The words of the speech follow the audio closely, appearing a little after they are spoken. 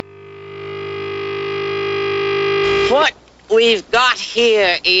we've got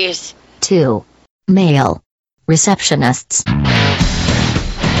here is 2 male receptionists.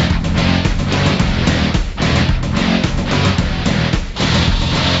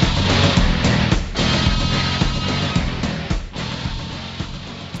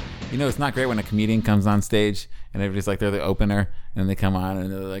 You know, it's not great when a comedian comes on stage and everybody's like, they're the opener, and they come on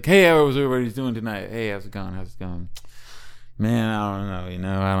and they're like, hey, how was everybody's doing tonight? Hey, how's it going? Man, I don't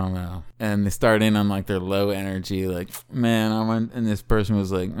know, I don't know. And they start in on like their low energy, like, man, and this person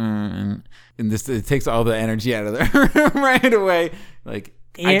was like, and this, it takes all the energy out of their room right away. Like,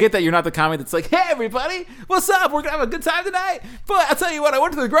 I get that you're not the comic that's like, hey, everybody, what's up? We're going to have a good time tonight. But I'll tell you what, I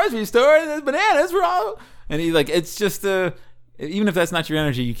went to the grocery store and there's bananas for all. And he like, it's just even if that's not your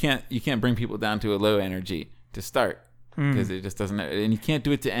energy, you can't bring people down to a low energy to start because it just doesn't, and you can't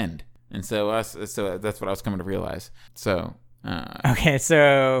do it to end. And so that's what I was coming to realize. So okay,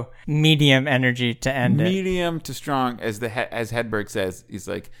 so medium energy to end it. Medium to strong, as Hedberg says. He's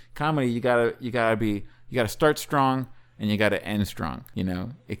like, comedy, you gotta start strong and you gotta end strong. You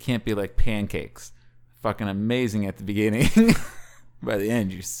know, it can't be like pancakes, fucking amazing at the beginning. By the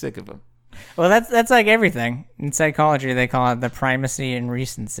end, you're sick of them. Well, that's like everything. In psychology, they call it the primacy and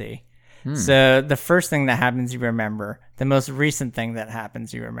recency. So the first thing that happens, you remember. The most recent thing that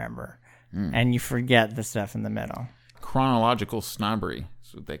happens, you remember. And you forget the stuff in the middle. Chronological snobbery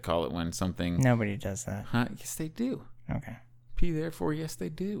is what they call it when something... Nobody does that. Huh? Yes, they do. Okay. P, therefore, yes, they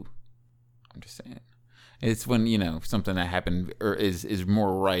do. I'm just saying. It's when, you know, something that happened or is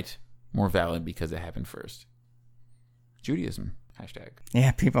more right, more valid because it happened first. Judaism. Hashtag.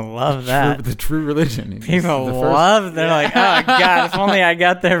 Yeah, people love that. The true religion. People love. They're like, oh God, if only I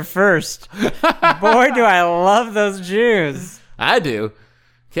got there first. Boy, do I love those Jews. I do.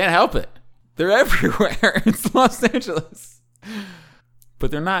 Can't help it. They're everywhere. It's Los Angeles, but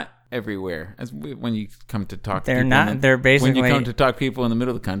they're not everywhere. When you come to talk, they're not. They're basically when you come to talk to people in the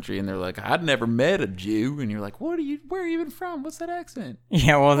middle of the country, and they're like, "I'd never met a Jew," and you're like, "Where are you even from? What's that accent?"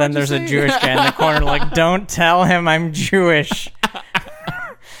 Yeah, well, then there's a Jewish guy in the corner, like, "Don't tell him I'm Jewish."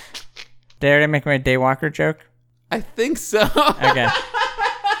 Dare I make my Daywalker joke? I think so. Okay.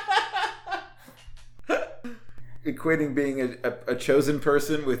 Equating being a chosen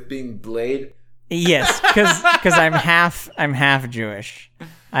person with being Blade. Yes, because I'm half Jewish.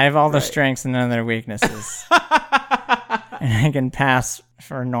 I have all the strengths and none of their weaknesses, and I can pass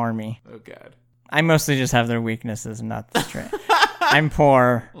for a normie. Oh God. I mostly just have their weaknesses and not the strength. I'm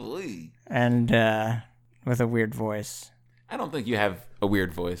poor and with a weird voice. I don't think you have a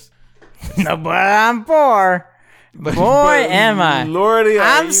weird voice. No, but I'm poor. Boy, am I. Lordy,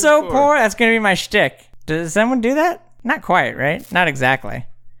 I'm so poor. That's going to be my shtick. Does someone do that? Not quite, right? Not exactly.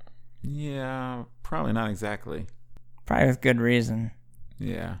 Yeah, probably not exactly. Probably with good reason.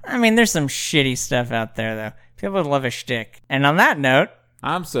 Yeah. I mean, there's some shitty stuff out there, though. People would love a shtick. And on that note...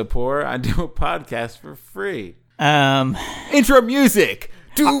 I'm so poor, I do a podcast for free. Intro music!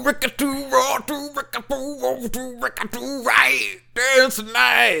 Do ricka do raw, do ricka do roll, do ricka do right, dance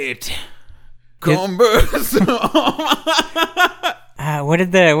night. Converse. What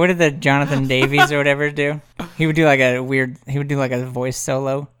did the Jonathan Davies or whatever do? He would do like a voice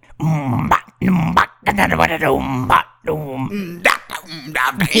solo. Yeah,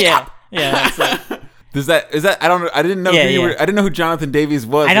 that's it. Is that I don't know. I didn't know I didn't know who Jonathan Davies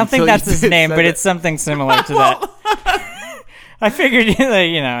was. I don't think that's his name, but it's something similar to that. I figured, you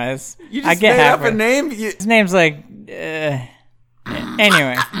know, you just I get made half up a name. His name's like,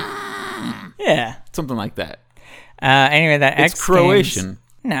 anyway, yeah, something like that. Anyway, that it's X Croatian. Games,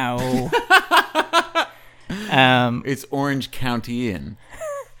 no, it's Orange County in.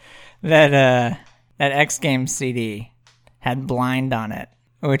 That X Games CD had Blind on it,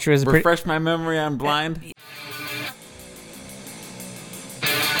 which was refresh my memory on Blind.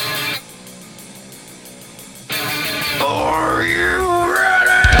 Are you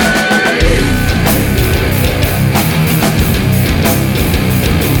ready?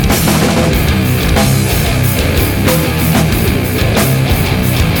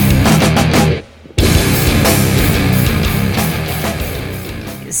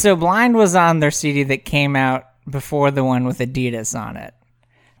 So Blind was on their CD that came out before the one with Adidas on it.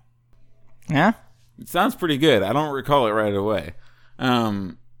 Yeah? It sounds pretty good. I don't recall it right away.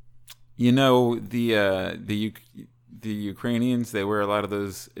 You know, the Ukrainians, they wear a lot of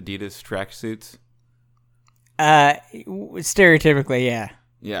those Adidas tracksuits. Stereotypically, yeah.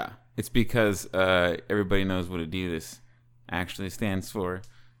 Yeah. It's because everybody knows what Adidas actually stands for.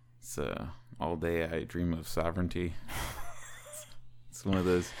 It's all day I dream of sovereignty. It's one of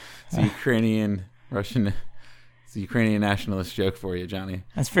those. It's Ukrainian, Russian. It's a Ukrainian nationalist joke for you, Johnny.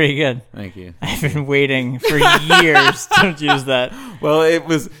 That's pretty good. Thank you. I've been waiting for years to use that. Well, it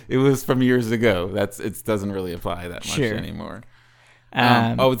was from years ago. It doesn't really apply that much Sure. anymore.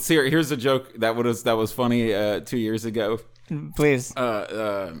 Um, Here's a joke that was funny 2 years ago. Please.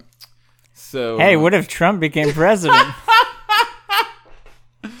 So Hey, what if Trump became president?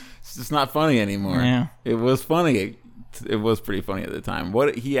 it's just not funny anymore. Yeah. It was funny. It was pretty funny at the time.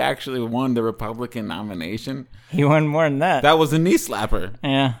 He actually won the Republican nomination. He won more than that. That was a knee slapper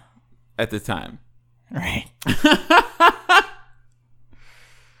Yeah. at the time. Right.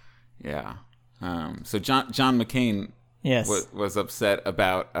 Yeah. So John McCain Yes. was upset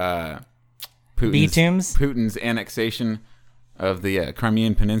about B-Tooms? Putin's annexation of the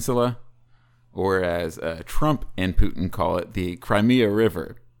Crimean Peninsula, or as Trump and Putin call it, the Crimea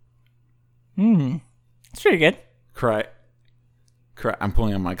River. It's pretty good. I'm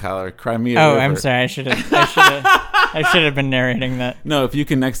pulling on my collar. Crimea Oh, River. I'm sorry. I should have been narrating that. No, if you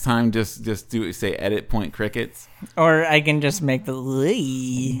can next time just say edit point crickets. Or I can just make the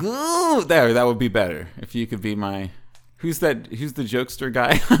Lee. Ooh, that would be better. If you could be my who's the jokester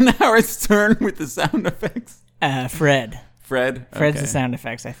guy on Howard Stern with the sound effects? Fred. Fred? Fred's Okay. the sound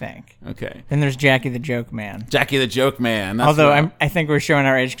effects, I think. Okay. Then there's Jackie the Joke Man. Jackie the Joke Man. That's Although right. I think we're showing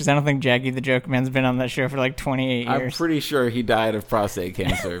our age because I don't think Jackie the Joke Man's been on that show for like 28 I'm years. pretty sure he died of prostate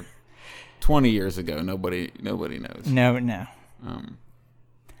cancer 20 years ago. Nobody knows. No.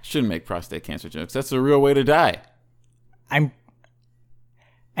 Shouldn't make prostate cancer jokes. That's a real way to die.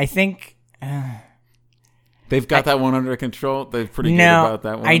 I think They've got that one under control. They're pretty good no, about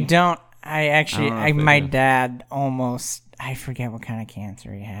that one. I don't. I actually, I don't know if they my do. dad almost. I forget what kind of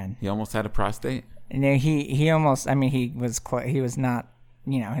cancer he had. He almost had a prostate. No, he almost. I mean, he was not.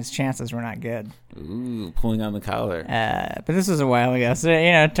 His chances were not good. Ooh, pulling on the collar. But this was a while ago, so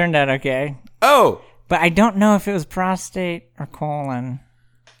it turned out okay. Oh, But I don't know if it was prostate or colon.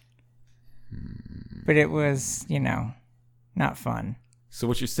 But it was, not fun. so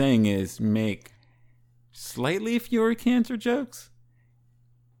what you're saying is make slightly fewer cancer jokes?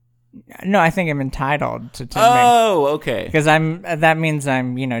 No, I think I'm entitled to make, Oh, okay. because that means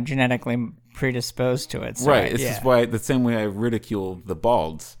I'm, genetically predisposed to it. So Right. This is why the same way I ridicule the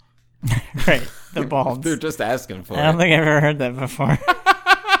balds. right, the balds. They're just asking for I don't it. think I've ever heard that before.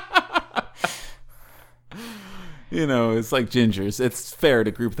 It's like gingers. It's fair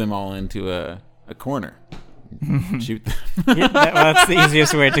to group them all into a corner. Shoot them. That's the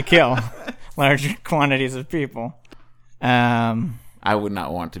easiest way to kill large quantities of people. I would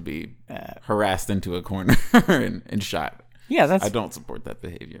not want to be harassed into a corner and shot. Yeah, I don't support that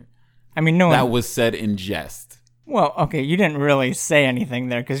behavior. I mean, no one. That was said in jest. Well, okay, you didn't really say anything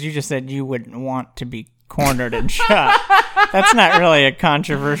there because you just said you wouldn't want to be cornered and shot. That's not really a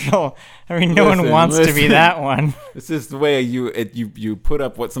controversial. I mean, no one wants to be that one. This is the way you put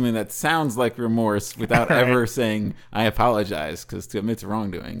up something that sounds like remorse without Right. ever saying I apologize, because to admit to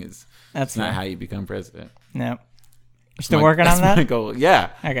wrongdoing is That's not fair. how you become president. No. You're still working on That's my that? goal.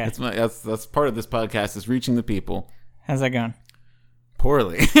 Yeah. Okay. That's part of this podcast is reaching the people. How's that going?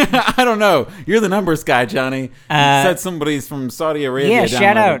 Poorly. I don't know. You're the numbers guy, Johnny. You said somebody's from Saudi Arabia. Yeah, shout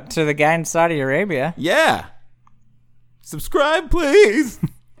downloaded. out to the guy in Saudi Arabia. Yeah. Subscribe, please.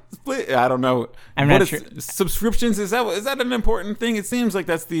 Please. I don't know. I'm What not is- sure. Subscriptions, is that an important thing? It seems like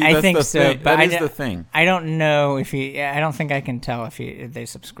that's the I that's think the so, thing. but That is the thing. I don't know if I don't think I can tell if they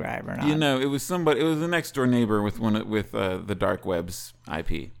subscribe or not. It was somebody. It was a next door neighbor with the dark web's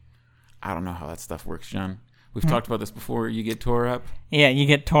IP. I don't know how that stuff works, John. We've talked about this before. You get tore up. Yeah, you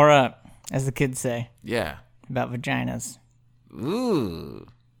get tore up, as the kids say Yeah. about vaginas. Ooh.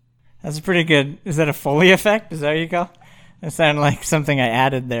 That's pretty good. Is that a Foley effect? Is that what you call? That sounded like something I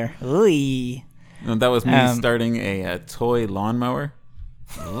added there. Ooh. No, that was me starting a toy lawnmower.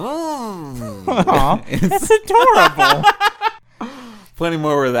 Aw, that's adorable. Plenty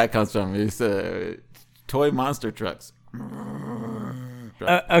more where that comes from. It's toy monster trucks.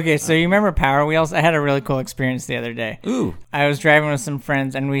 Okay, so you remember Power Wheels? I had a really cool experience the other day. Ooh. I was driving with some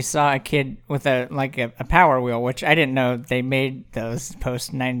friends, and we saw a kid with a Power Wheel, which I didn't know they made those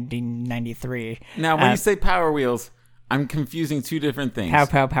post 1993. Now, when you say Power Wheels, I'm confusing two different things. Pow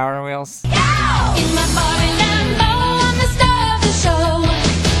Pow Power Wheels. In my Barbie Lambo, I'm the star of the show.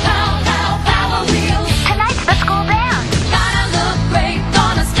 Pow, pow, Power Wheels. Tonight's the school band. Gotta look great,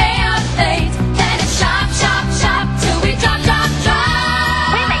 gonna stay up late. Then it's shop, shop, shop till we drop, drop,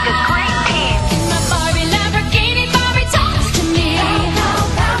 drop. We make a great team. In my Barbie Lamborghini, Barbie talks to me.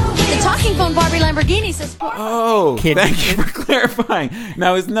 The talking phone Barbie Lamborghini says, Oh, Kid. thank you for clarifying.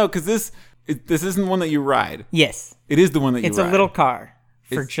 Now, because this isn't one that you ride. Yes, It is the one that you it's ride. a little car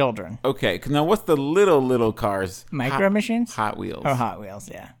for children. Okay, now what's the little cars? Micro Machines? Hot Wheels. Oh, Hot Wheels,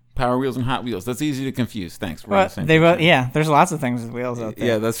 yeah. Power Wheels and Hot Wheels. That's easy to confuse. Thanks. We're on Well, the same they page both, now. yeah, there's lots of things with wheels out there.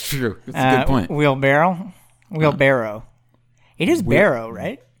 Yeah, that's true. It's a good point. Wheelbarrow? It is barrow,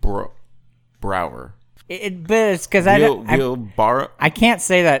 right? Brower. But it's because Wheelbarrow. I can't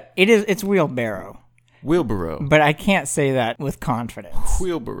say that. It's wheelbarrow. Wheelbarrow. But I can't say that with confidence.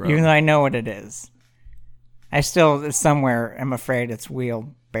 Wheelbarrow. Even though I know what it is. I still, somewhere, am afraid it's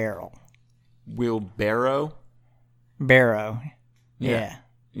wheelbarrow. Wheelbarrow? Barrow. Yeah.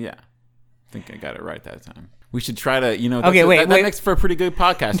 Yeah. I think I got it right that time. We should try to, Okay, wait. That makes for a pretty good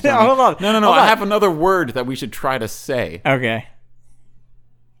podcast. No, Johnny. hold on. No. Hold I on. have another word that we should try to say. Okay.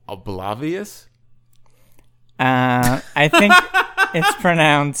 Oblavious? I think it's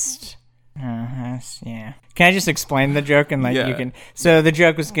pronounced. Yeah. Can I just explain the joke and Yeah. you can? So the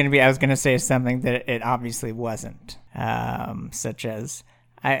joke was going to be, I was going to say something that it obviously wasn't, such as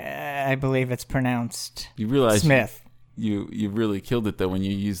I believe it's pronounced. You realize Smith. You really killed it though when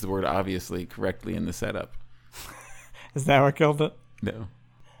you used the word obviously correctly in the setup. Is that what killed it? No,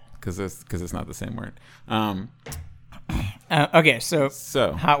 because it's not the same word. Okay, so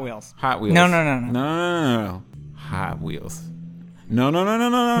So Hot Wheels. Hot Wheels. No. No. Hot Wheels. No.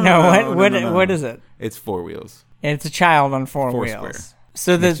 No, what is it? It's Four Wheels. It's a child on four Foursquare. wheels.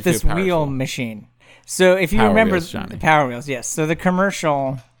 So Makes you this feel wheel powerful. machine. So if you Power remember Wheels, Johnny. Power Wheels, yes. So the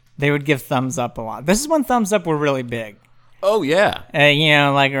commercial, they would give thumbs up a lot. This is when thumbs up were really big. Oh yeah.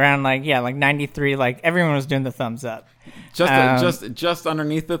 Like around like 93, like everyone was doing the thumbs up. Just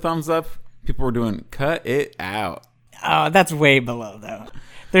underneath the thumbs up, people were doing cut it out. Oh, that's way below though.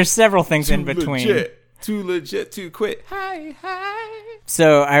 There's several things in between. Too legit to quit. Hi.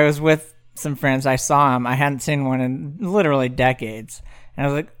 So I was with some friends. I saw them. I hadn't seen one in literally decades. And I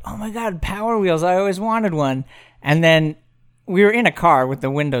was like, oh my God, Power Wheels. I always wanted one. And then we were in a car with the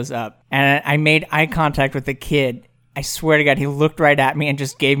windows up. And I made eye contact with the kid. I swear to God, he looked right at me and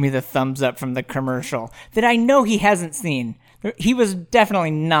just gave me the thumbs up from the commercial that I know he hasn't seen. He was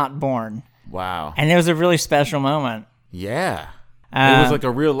definitely not born. Wow. And it was a really special moment. Yeah. It was like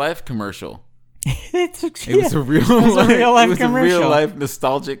a real life commercial. It was a real life commercial. a real life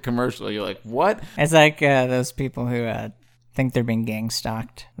nostalgic commercial. You're like, what? It's like those people who think they're being gang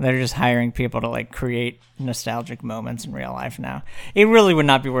stalked. They're just hiring people to like create nostalgic moments in real life now. It really would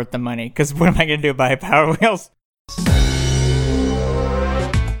not be worth the money because what am I going to do? Buy Power Wheels?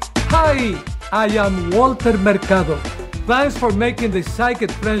 Hi, I am Walter Mercado. Thanks for making the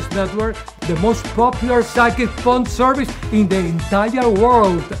Psychic Friends Network the most popular psychic phone service in the entire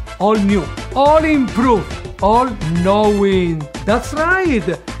world. All new, all improved, all knowing. That's right,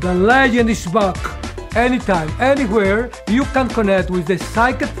 the legend is back. Anytime, anywhere, you can connect with the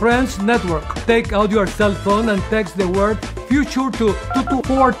Psychic Friends Network. Take out your cell phone and text the word future to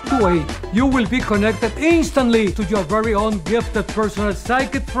 22428. You will be connected instantly to your very own gifted personal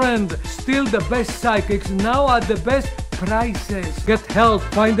psychic friend. Still the best psychics now at the best prices. Get help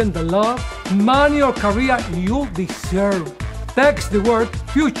finding the love, money or career you deserve. Text the word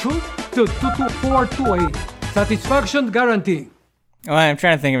future to 22428. Satisfaction guarantee. Well, I'm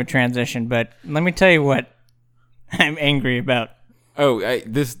trying to think of a transition, but let me tell you what I'm angry about. Oh,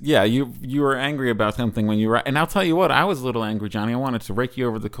 you were angry about something when you were, and I'll tell you what, I was a little angry, Johnny. I wanted to rake you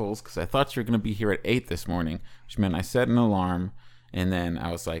over the coals because I thought you were going to be here at 8 this morning, which meant I set an alarm, and then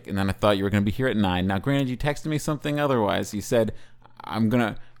I was like, and then I thought you were going to be here at 9. Now, granted, you texted me something otherwise. You said, I'm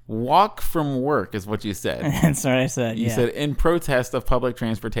going to walk from work is what you said. That's what I said, You said in protest of public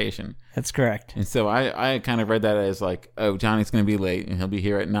transportation. That's correct. And so I kind of read that as like, oh, Johnny's going to be late and he'll be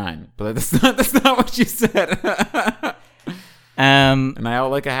here at 9. But that's not what you said. And I,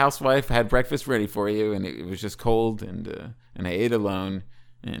 like a housewife, had breakfast ready for you, and it was just cold, and I ate alone,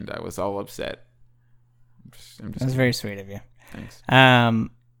 and I was all upset. That's very sweet of you. Thanks.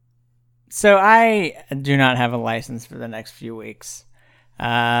 So I do not have a license for the next few weeks.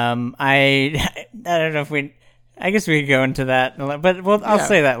 I don't know if I guess we could go into that, but I'll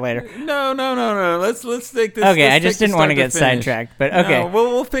say that later. No. Let's take this. Okay, let's I just take didn't this want to start get finish. sidetracked, but okay. No,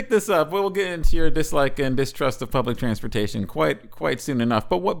 we'll pick this up. We'll get into your dislike and distrust of public transportation quite soon enough.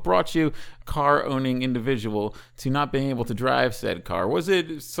 But what brought you, car-owning individual, to not being able to drive said car? Was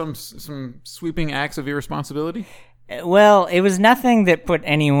it some sweeping acts of irresponsibility? Well, it was nothing that put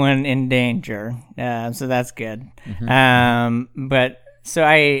anyone in danger, so that's good. Mm-hmm. But so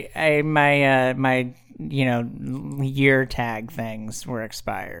my year tag things were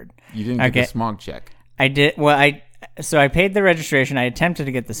expired. You didn't get the smog check. I did. Well, I paid the registration. I attempted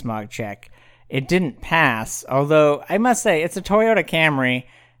to get the smog check. It didn't pass. Although I must say, it's a Toyota Camry.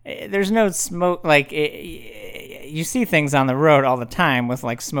 There's no smoke. Like you see things on the road all the time with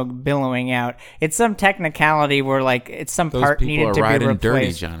like smoke billowing out. It's some technicality where like it's some Those part people needed are to be riding dirty,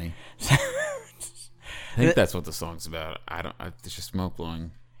 replaced. Johnny. I think that's what the song's about. It's just smoke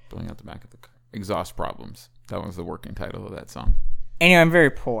blowing out the back of the car. Exhaust problems. That was the working title of that song. Anyway, I'm very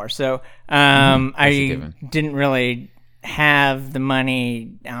poor, so That's a I given. didn't really have the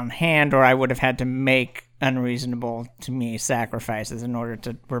money on hand, or I would have had to make unreasonable to me sacrifices in order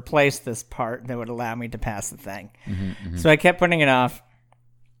to replace this part that would allow me to pass the thing. So I kept putting it off.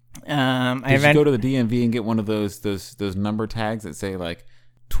 Did you go to the DMV and get one of those number tags that say like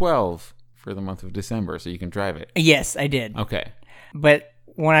 12 for the month of December so you can drive it? Yes, I did. Okay. But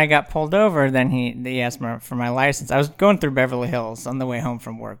when I got pulled over, then he asked me for my license. I was going through Beverly Hills on the way home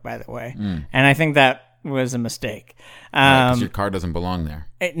from work, by the way, and I think that was a mistake. Because your car doesn't belong there.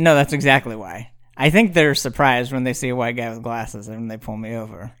 No, that's exactly why. I think they're surprised when they see a white guy with glasses and they pull me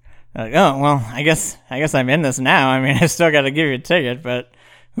over. They're like, oh, well, I guess I'm in this now. I mean, I still got to give you a ticket, but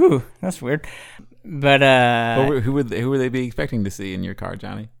whew, that's weird. But Who would they be expecting to see in your car,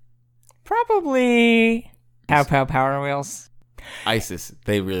 Johnny? probably Power Wheels. ISIS.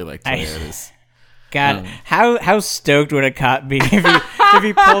 They really like Toyotas. God, how stoked would a cop be if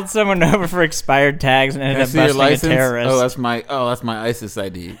he pulled someone over for expired tags and ended Can I up see your busting a license? terrorist? That's my ISIS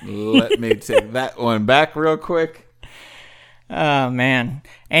ID. Let me take that one back real quick. Oh man.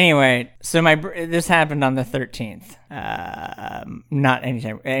 Anyway, so this happened on the 13th. Not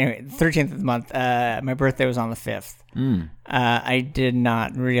anytime. Anyway, 13th of the month. My birthday was on the 5th. I did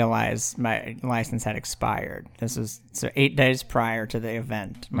not realize my license had expired. This was 8 days prior to the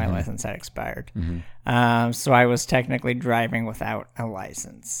event. My license had expired. So I was technically driving without a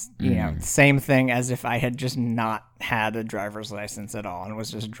license. You know, same thing as if I had just not had a driver's license at all and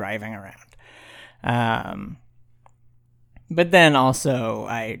was just driving around. But then also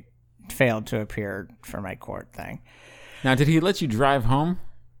I failed to appear for my court thing. Now, did he let you drive home?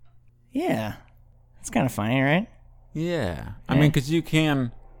 Yeah. It's kind of funny, right? Yeah. I mean, because you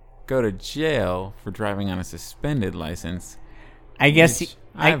can go to jail for driving on a suspended license. I guess which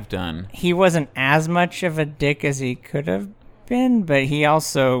I've done. He wasn't as much of a dick as he could have been, but he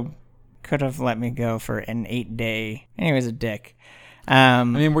also could have let me go for an 8-day. Anyways, a dick. I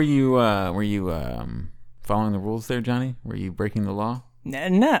mean, were you following the rules there, Johnny? Were you breaking the law?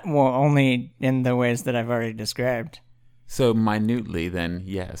 Only in the ways that I've already described. So minutely, then,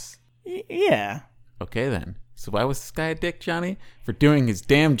 yes. Yeah. Okay, then. So why was this guy a dick, Johnny? For doing his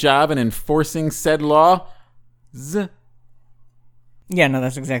damn job and enforcing said law? Yeah, no,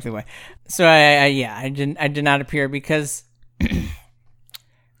 that's exactly why. So I did not appear because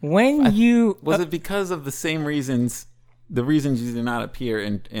when you was it because of the same reasons, the reasons you did not appear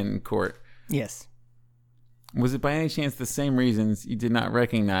in court? Yes. Was it by any chance the same reasons you did not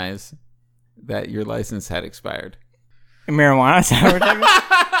recognize that your license had expired? Marijuana? Is that what we're talking about?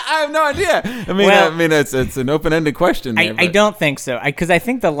 I have no idea. I mean, it's an open-ended question. There, I don't think so. Because I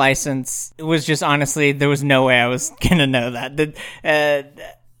think the license was just honestly there was no way I was gonna know that.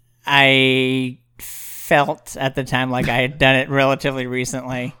 I felt at the time like I had done it relatively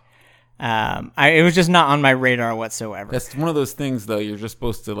recently. It was just not on my radar whatsoever. That's one of those things, though. You're just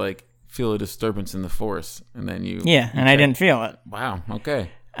supposed to like feel a disturbance in the force, and then you I didn't feel it. Wow. Okay.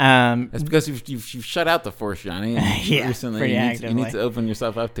 That's because you've shut out the force, Johnny. Recently, pretty you actively. need to open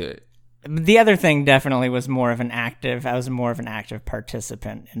yourself up to it. The other thing definitely was I was more of an active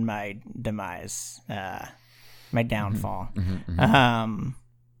participant in my demise, my downfall. I'm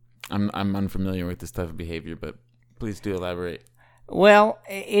unfamiliar with this type of behavior, but please do elaborate. Well,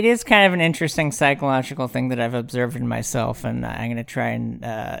 it is kind of an interesting psychological thing that I've observed in myself, and I'm going to try and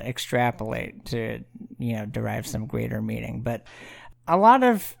extrapolate to, derive some greater meaning. But a lot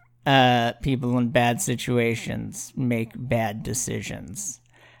of people in bad situations make bad decisions.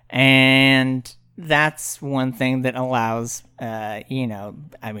 And that's one thing that allows,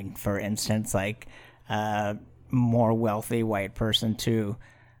 for instance, like a more wealthy white person to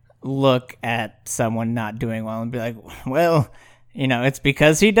look at someone not doing well and be like, well, it's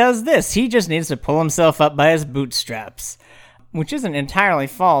because he does this. He just needs to pull himself up by his bootstraps, which isn't entirely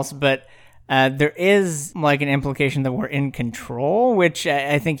false, but there is like an implication that we're in control, which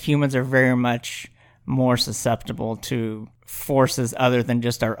I think humans are very much more susceptible to forces other than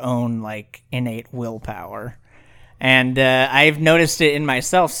just our own like innate willpower. And I've noticed it in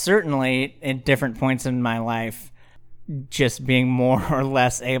myself, certainly at different points in my life, just being more or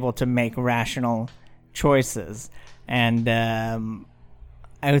less able to make rational choices. And I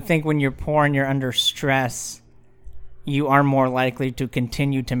would think when you're poor and you're under stress, you are more likely to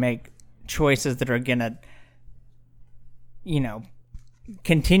continue to make choices that are going to,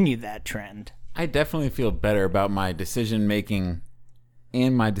 continue that trend. I definitely feel better about my decision making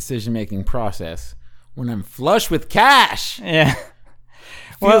and my decision making process when I'm flush with cash. Yeah.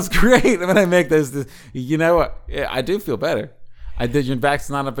 Feels great when I make this. You know what? Yeah, I do feel better. Your back's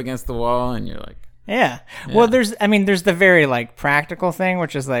not up against the wall, and you're like, Yeah. Well, there's the very like practical thing,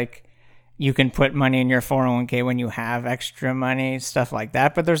 which is like you can put money in your 401k when you have extra money, stuff like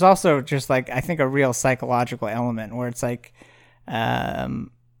that. But there's also just like, I think, a real psychological element where it's like,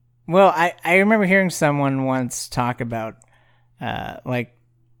 well, I remember hearing someone once talk about like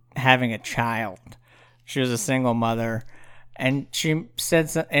having a child. She was a single mother, and she said,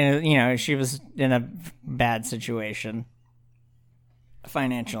 she was in a bad situation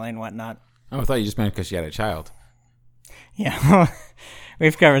financially and whatnot. oh, I thought you just meant because she had a child. Yeah,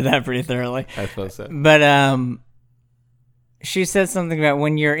 we've covered that pretty thoroughly. I suppose so. But she said something about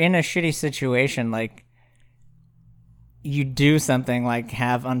when you're in a shitty situation, like you do something like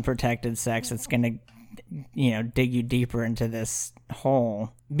have unprotected sex, it's gonna, dig you deeper into this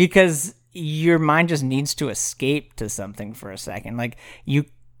hole because your mind just needs to escape to something for a second. Like you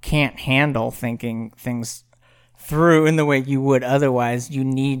can't handle thinking things through in the way you would otherwise. You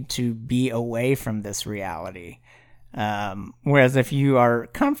need to be away from this reality. Whereas if you are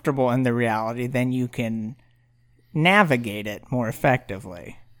comfortable in the reality, then you can navigate it more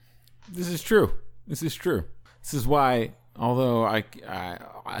effectively. This is true. This is why, although I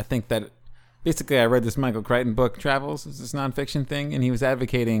think that basically I read this Michael Crichton book, Travels, it's this nonfiction thing, and he was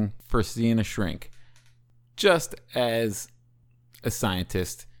advocating for seeing a shrink. Just as a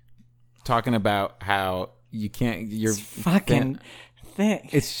scientist talking about how you can't, you're Fucking thick.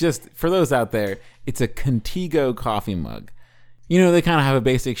 It's just, for those out there, it's a Contigo coffee mug. They kind of have a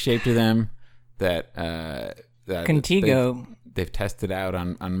basic shape to them that Contigo. They've tested out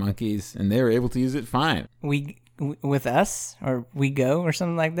on monkeys, and they were able to use it fine. With us, or we go, or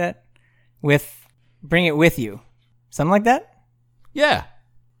something like that. Bring it with you, something like that. Yeah,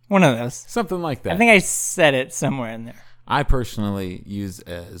 one of those, something like that. I think I said it somewhere in there. I personally use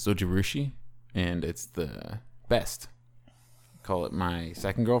Zojirushi, and it's the best. Call it my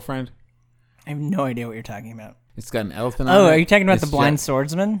second girlfriend. I have no idea what you're talking about. It's got an elephant on it. Oh, are you talking about the Blind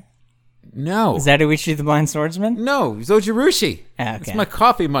Swordsman? No. Is that Uichi the Blind Swordsman? No, Zojirushi. Okay. It's my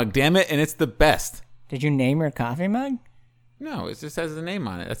coffee mug, damn it, and it's the best. Did you name your coffee mug? No, it just has the name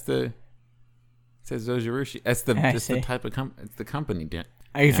on it. It says Zojirushi. That's the type of it's the company.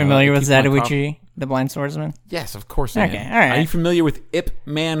 Are you familiar with Zatoichi, the Blind Swordsman? Yes, of course I am. Okay, all right. Are you familiar with Ip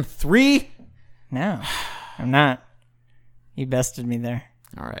Man 3? No, I'm not. You bested me there.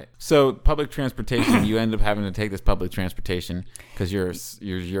 All right. So public transportation, you end up having to take this public transportation because you're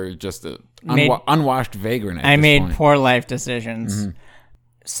just a unwashed vagrant. I made poor life decisions. Mm-hmm.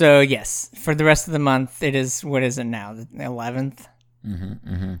 So yes, for the rest of the month, it is, what is it now? The 11th?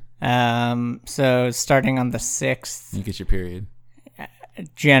 Mm-hmm, mm-hmm. So starting on the 6th. You get your period.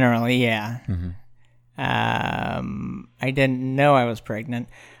 Generally, yeah. Mm-hmm. I didn't know I was pregnant.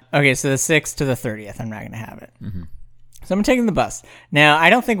 Okay, so the 6th to the 30th, I'm not going to have it. Mm-hmm. So I'm taking the bus. Now,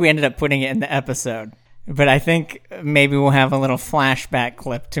 I don't think we ended up putting it in the episode, but I think maybe we'll have a little flashback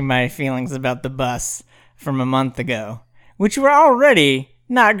clip to my feelings about the bus from a month ago, which were already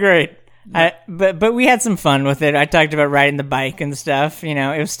not great. But we had some fun with it. I talked about riding the bike and stuff.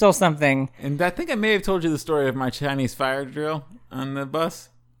 It was still something. And I think I may have told you the story of my Chinese fire drill on the bus.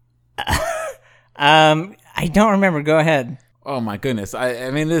 I don't remember. Go ahead. Oh my goodness!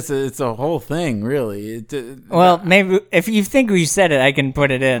 I mean, it's a whole thing, really. Maybe if you think we said it, I can put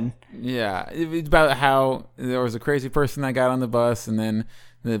it in. Yeah, it's about how there was a crazy person that got on the bus, and then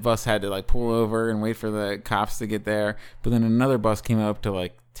the bus had to pull over and wait for the cops to get there. But then another bus came up to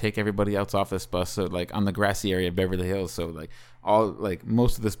take everybody else off this bus. So on the grassy area of Beverly Hills. So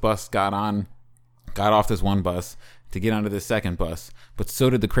most of this bus got off this one bus to get onto this second bus, but so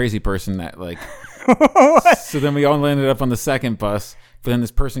did the crazy person that so then we all ended up on the second bus, but then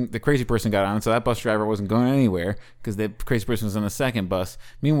the crazy person got on, so that bus driver wasn't going anywhere because the crazy person was on the second bus.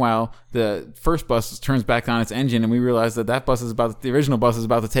 Meanwhile, the first bus turns back on its engine, and we realize that the original bus is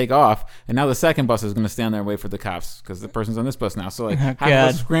about to take off, and now the second bus is going to stand there and wait for the cops because the person's on this bus now. So half of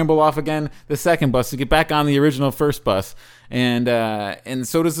us scramble off again the second bus to get back on the original first bus. And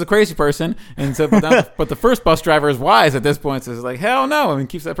so does the crazy person, and so but the first bus driver is wise at this point, so it's hell no, and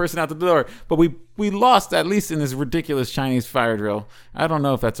keeps that person out the door. But we lost, at least in this ridiculous Chinese fire drill. I don't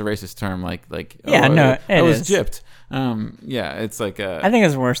know if that's a racist term, I was gypped. It's I think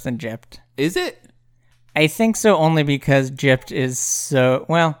it's worse than gypped. Is it? I think so, only because gypped is so,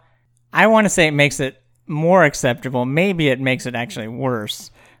 well, I want to say it makes it more acceptable. Maybe it makes it actually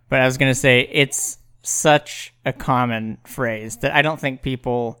worse, but I was going to say it's such a common phrase that I don't think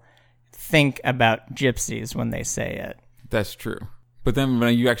people think about gypsies when they say it. That's true. But then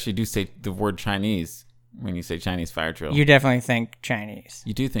when you actually do say the word Chinese, when you say Chinese fire drill, You definitely think Chinese.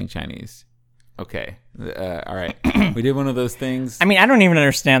 you do think Chinese. Okay. All right. We did one of those things. I mean, I don't even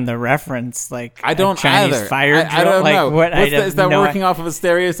understand the reference. Like, I don't a Chinese either. fire drill. I don't like, know. What? Is that working off of a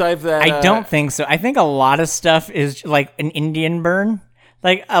stereotype that I don't think so. I think a lot of stuff is like an Indian burn.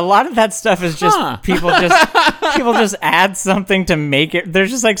 Like a lot of that stuff is just people just add something to make it. They're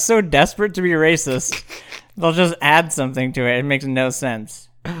just like so desperate to be racist. They'll just add something to it. It makes no sense.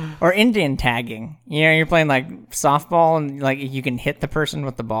 Or Indian tagging. You know, you're playing like softball and like you can hit the person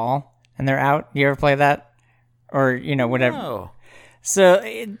with the ball and they're out. You ever play that? Or, you know, whatever. No. So,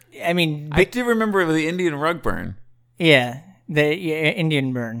 I mean, I do remember the Indian rug burn. yeah, the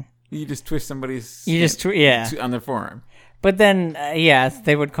Indian burn. You just twist somebody's You just, on their forearm. But then, yeah,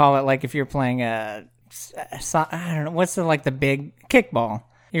 they would call it like if you're playing I don't know, what's the big kickball?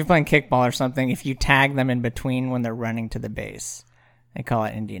 If you're playing kickball or something, if you tag them in between when they're running to the base, they call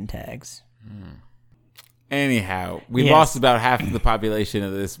it Indian tags. Anyhow, we Yes. lost about half of the population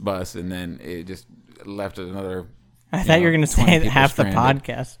of this bus, and then it just left another. I thought you were going to 20 say people half the stranded.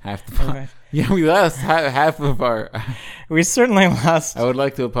 podcast. Half the Yeah, we lost half of our. We certainly lost. I would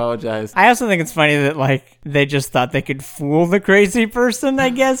like to apologize. I also think it's funny that like they just thought they could fool the crazy person, I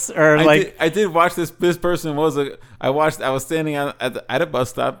guess, or I did watch this. This person was I was standing at a bus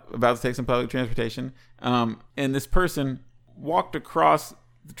stop about to take some public transportation, and this person walked across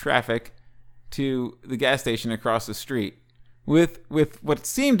the traffic to the gas station across the street with what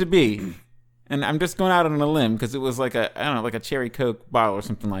seemed to be, and I'm just going out on a limb because it was like a cherry Coke bottle or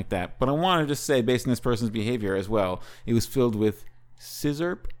something like that. But I want to just say, based on this person's behavior as well, it was filled with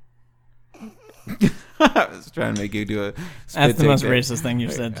scissor. I was trying to make you do a spit that's the take most there. racist thing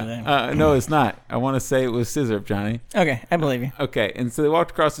you've said today. No, it's not. I want to say it was scissor, Johnny. Okay, I believe you. Okay, and so they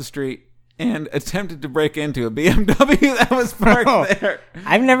walked across the street and attempted to break into a BMW that was parked Oh. there.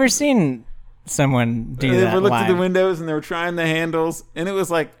 I've never seen someone do They that looked live. at the windows and they were trying the handles, and it was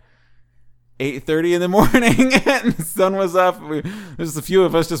like 8:30 in the morning, and the sun was up. There's a few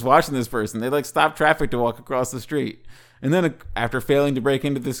of us just watching this person. They like stopped traffic to walk across the street, and then after failing to break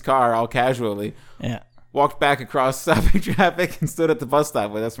into this car all casually, Yeah. walked back across stopping traffic and stood at the bus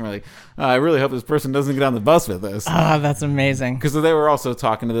stop with us. And we're like, I really hope this person doesn't get on the bus with us. Oh, that's amazing. Because they were also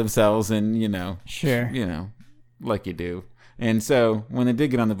talking to themselves and, Sure. like you do. And so when they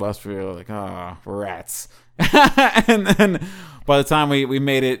did get on the bus, we were like, rats. And then by the time we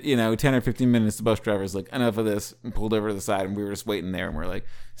made it, 10 or 15 minutes, the bus driver's like, enough of this, and pulled over to the side, and we were just waiting there. And we're like,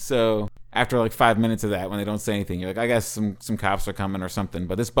 so after like 5 minutes of that, when they don't say anything, you're like, I guess some cops are coming or something,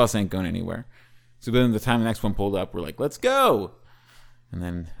 but this bus ain't going anywhere. So then the time the next one pulled up, we're like, let's go. And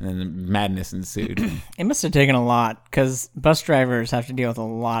then madness ensued. It must have taken a lot because bus drivers have to deal with a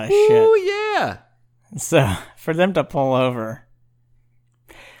lot of shit. Oh, yeah. So for them to pull over,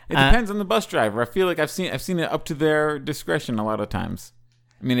 It depends on the bus driver. I feel like I've seen it up to their discretion a lot of times.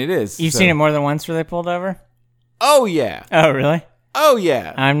 I mean, it is. you've seen it more than once where they pulled over? Oh, yeah. Oh, really? Oh,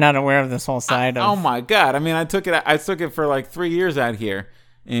 yeah. I'm not aware of this whole side of. Oh, my God. I mean, I took it for like 3 years out here.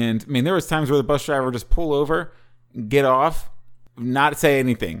 And, I mean, there was times where the bus driver would just pull over, get off, not say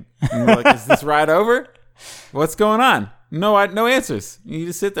anything. And we're like, is this ride over? What's going on? No answers. You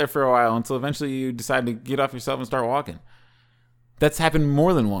just sit there for a while until eventually you decide to get off yourself and start walking. That's happened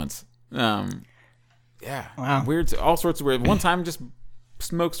more than once. Yeah. Wow. Weird. All sorts of weird. One time, just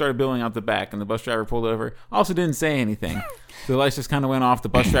smoke started billowing out the back, and the bus driver pulled over. Also didn't say anything. The lights just kind of went off. The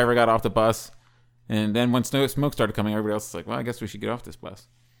bus driver got off the bus. And then when smoke started coming, everybody else was like, well, I guess we should get off this bus.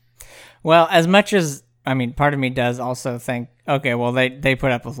 Well, as much as, I mean, part of me does also think, okay, well, they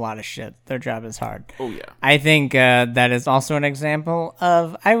put up with a lot of shit. Their job is hard. Oh, yeah. I think that is also an example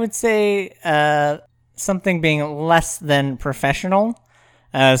of, I would say, something being less than professional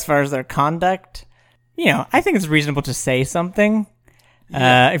as far as their conduct. I think it's reasonable to say something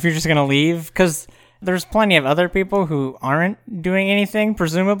if you're just going to leave, because there's plenty of other people who aren't doing anything,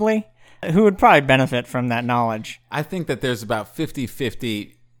 presumably, who would probably benefit from that knowledge. I think that there's about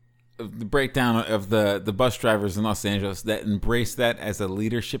 50-50 of the breakdown of the bus drivers in Los Angeles that embrace that as a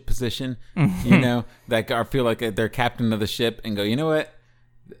leadership position, that feel like they're captain of the ship and go, you know what?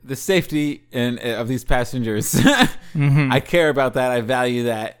 The safety of these passengers, I care about that. I value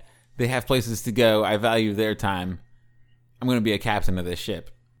that. They have places to go. I value their time. I'm going to be a captain of this ship.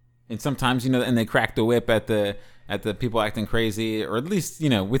 And sometimes, and they crack the whip at the people acting crazy, or at least,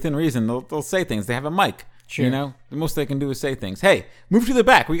 within reason, they'll say things. They have a mic. Sure. The most they can do is say things. Hey, move to the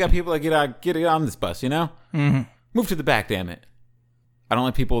back. We got people that get on this bus. Mm-hmm. Move to the back. Damn it! I don't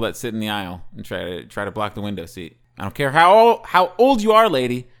like people that sit in the aisle and try to block the window seat. I don't care how old you are,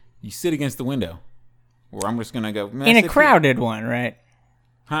 lady. You sit against the window. Or I'm just going to go... "Man, In a sit here." crowded one, right?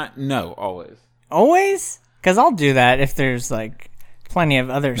 Huh? No, always. Always? Because I'll do that if there's like plenty of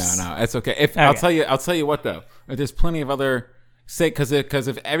others. No, it's okay. I'll tell you what though. If there's plenty of other because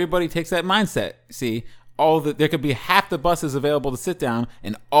if everybody takes that mindset, see, there could be half the buses available to sit down,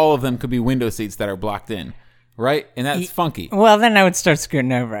 and all of them could be window seats that are blocked in, right? And that's funky, Well, then I would start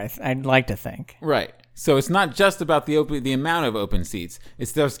scooting over. I'd like to think. right? So it's not just about the amount of open seats.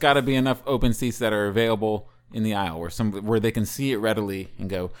 There's got to be enough open seats that are available in the aisle where they can see it readily and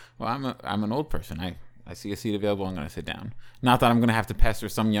go, well, I'm an old person. I see a seat available. I'm going to sit down. Not that I'm going to have to pester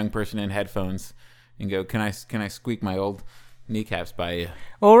some young person in headphones and go, can I squeak my old kneecaps by you?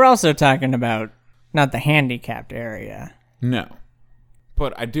 Well, we're also talking about not the handicapped area. No,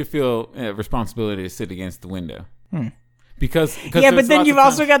 but I do feel a responsibility to sit against the window. Because Yeah, but there's then lots you've of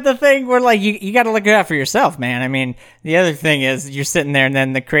also times- got the thing where like you got to look out for yourself, man. I mean, the other thing is you're sitting there and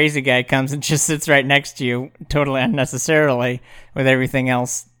then the crazy guy comes and just sits right next to you, totally unnecessarily, with everything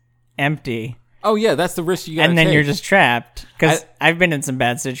else empty. Oh yeah, that's the risk you got. And then take. you're just trapped. Because I've been in some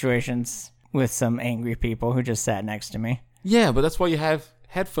bad situations with some angry people who just sat next to me. Yeah, but that's why you have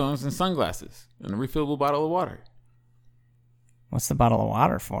headphones and sunglasses and a refillable bottle of water What's the bottle of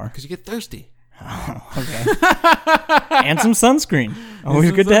water for? because you get thirsty. Okay. And some sunscreen. Always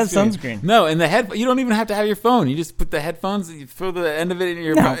Some good to have sunscreen. No, and you don't even have to have your phone. You just put the headphones, you throw the end of it in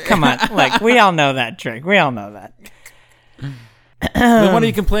your. No, come on. Like, we all know that trick. We all know that. Then what are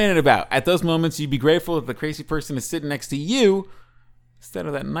you complaining about? At those moments, you'd be grateful that the crazy person is sitting next to you instead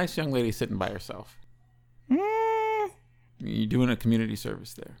of that nice young lady sitting by herself. You're doing a community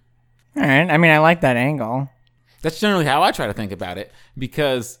service there. All right. I mean, I like that angle. That's generally how I try to think about it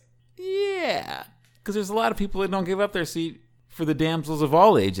because there's a lot of people that don't give up their seat for the damsels of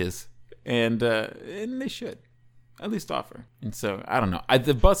all ages, and they should at least offer. And so I don't know.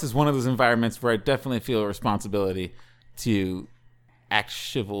 The bus is one of those environments where I definitely feel a responsibility to act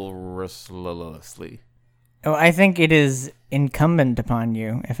chivalrously. Oh, I think it is incumbent upon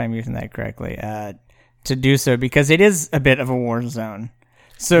you, if I'm using that correctly, to do so because it is a bit of a war zone.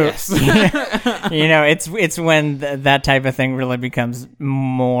 So, Yes. it's when that type of thing really becomes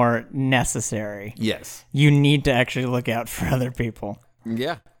more necessary. Yes. You need to actually look out for other people.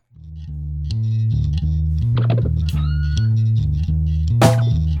 Yeah.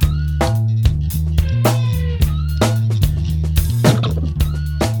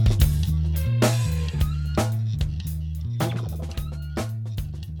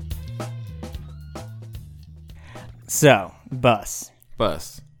 So, bus.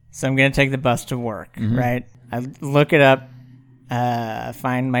 Bus. So I'm going to take the bus to work, right? I look it up,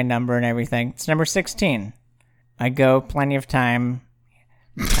 find my number and everything. It's number 16. I go, plenty of time.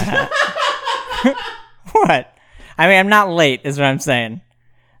 What? I mean, I'm not late, is what I'm saying.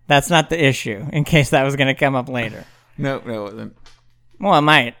 That's not the issue, in case that was going to come up later. No, it wasn't. Well, it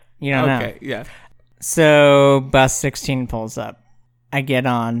might. You don't know. Okay, yeah. So, bus 16 pulls up. I get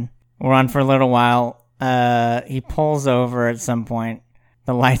on. We're on for a little while. He pulls over at some point.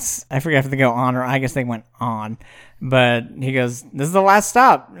 The lights, I forget if they go on or I guess they went on. But he goes, this is the last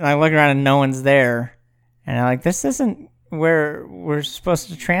stop. And I look around and no one's there. And I'm like, this isn't where we're supposed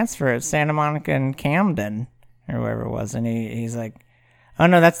to transfer. It's Santa Monica and Camden or wherever it was. And he's like, oh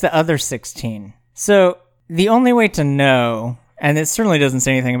no, that's the other 16. So the only way to know, and it certainly doesn't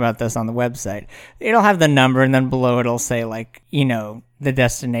say anything about this on the website, it'll have the number and then below it'll say like, the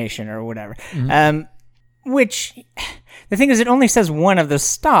destination or whatever. Which, the thing is, it only says one of the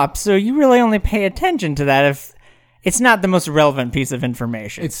stops, so you really only pay attention to that if it's not the most relevant piece of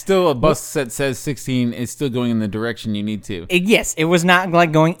information. It's still a bus that says 16. It's still going in the direction you need to. Yes, it was not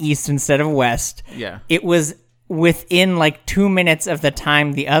like going east instead of west. Yeah. It was within like 2 minutes of the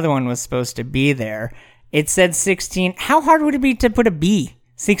time the other one was supposed to be there. It said 16. How hard would it be to put a B?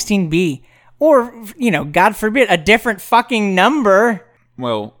 16B. Or, God forbid, a different fucking number.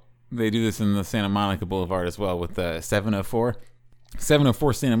 Well, they do this in the Santa Monica Boulevard as well with the 704.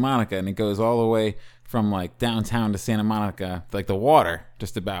 704 Santa Monica, and it goes all the way from like downtown to Santa Monica, like the water,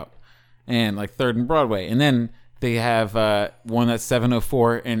 just about, and like 3rd and Broadway. And then they have one that's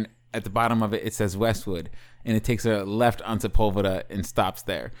 704, and at the bottom of it, it says Westwood, and it takes a left onto Sepulveda and stops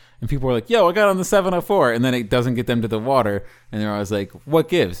there. And people are like, yo, I got on the 704, and then it doesn't get them to the water, and they're always like, what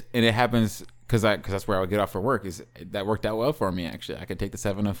gives? And it happens because that's where I would get off for work. That worked out well for me, actually. I could take the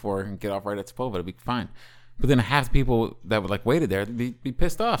 704 and get off right at Sepulveda. It'd be fine. But then half the people that would like waited there, they'd be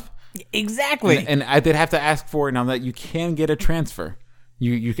pissed off. Exactly. And I did have to ask for it now that you can get a transfer.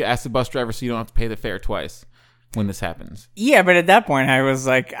 You can ask the bus driver so you don't have to pay the fare twice when this happens. Yeah, but at that point, I was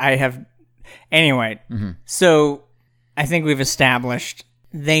like, Anyway, so I think we've established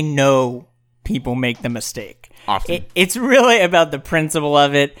they know people make the mistake. Often. It's really about the principle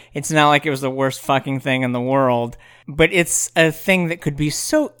of it. It's not like it was the worst fucking thing in the world, but it's a thing that could be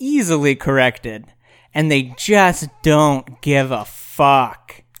so easily corrected, and they just don't give a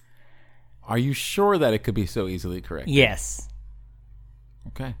fuck. Are you sure that it could be so easily corrected? Yes.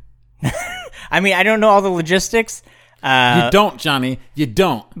 Okay. I mean, I don't know all the logistics. You don't, Johnny. You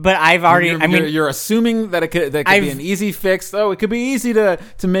don't. But I've already. You're assuming that it could be an easy fix. Oh, it could be easy to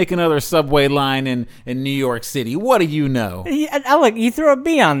make another subway line in New York City. What do you know? Look, you throw a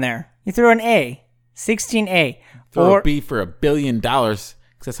B on there. You throw an A, 16A, Throw a B for $1 billion because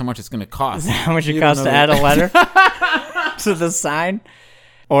that's how much it's going to cost. How much it costs to add a letter to the sign,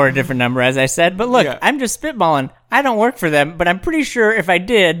 or a different number, as I said. But look, I'm just spitballing. I don't work for them, but I'm pretty sure if I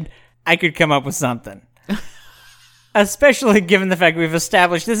did, I could come up with something. Especially given the fact we've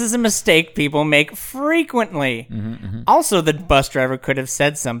established this is a mistake people make frequently. Also, the bus driver could have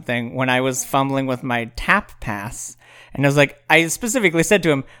said something when I was fumbling with my tap pass. And I was like, I specifically said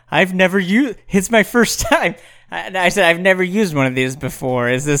to him, it's my first time. I said, I've never used one of these before.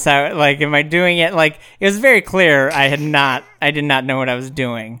 Is this how, like, am I doing it? Like, it was very clear I did not know what I was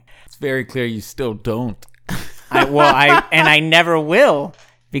doing. It's very clear you still don't. I never will.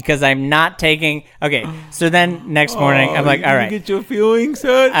 Because I'm not taking... Okay, so then next morning, I'm like, all right. You get your feelings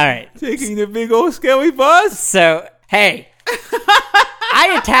hurt? All right. Taking the big old scary bus? So, hey.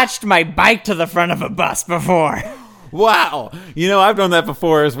 I attached my bike to the front of a bus before. Wow. You know, I've done that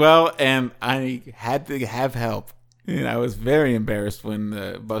before as well, and I had to have help. And I was very embarrassed when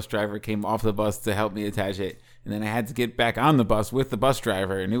the bus driver came off the bus to help me attach it. And then I had to get back on the bus with the bus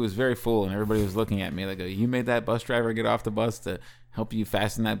driver, and it was very full, and everybody was looking at me like, you made that bus driver get off the bus to help you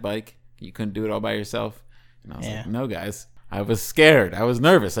fasten that bike? You couldn't do it all by yourself? And I was like, no, guys. I was scared. I was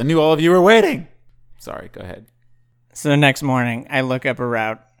nervous. I knew all of you were waiting. Sorry, go ahead. So the next morning, I look up a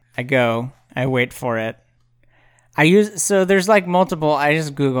route. I go. I wait for it. So there's like multiple, I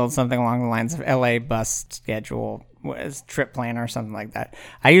just Googled something along the lines of LA bus schedule, trip planner or something like that.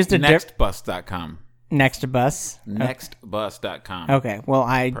 I used a Nextbus.com. Next bus? Nextbus.com. Okay. Well,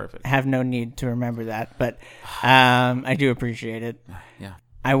 I Perfect. have no need to remember that, but I do appreciate it. Yeah.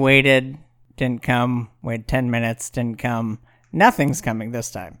 I waited, didn't come. Waited 10 minutes, didn't come. Nothing's coming this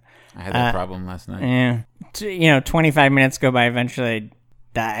time. I had that problem last night. Yeah. 25 minutes go by. Eventually,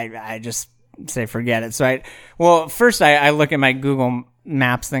 I just say forget it. So first I look at my Google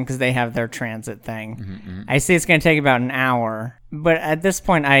Maps thing because they have their transit thing. I see it's going to take about an hour, but at this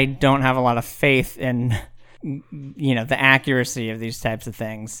point I don't have a lot of faith in the accuracy of these types of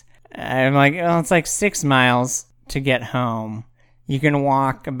things. I'm like, it's like 6 miles to get home. You can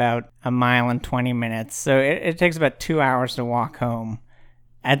walk about 1 mile in 20 minutes, so it takes about 2 hours to walk home.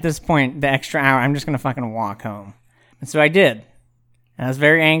 At this point, the extra hour, I'm just going to fucking walk home. And so I did. And I was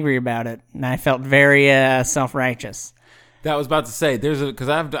very angry about it, and I felt very self-righteous. That I was about to say, because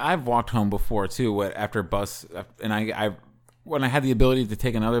I've walked home before too. After a bus, and I when I had the ability to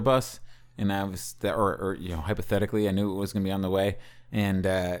take another bus, and I was or hypothetically, I knew it was going to be on the way, and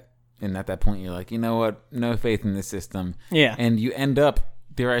at that point, you're like, you know what, no faith in the system, and you end up,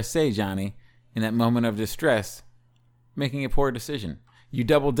 dare I say, Johnny, in that moment of distress, making a poor decision. You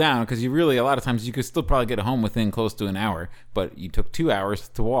double down because you really, a lot of times, you could still probably get home within close to an hour, but you took 2 hours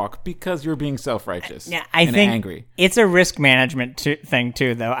to walk because you're being self-righteous. Yeah, I think angry. It's a risk management thing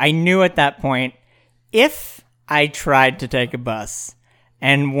too, though. I knew at that point, if I tried to take a bus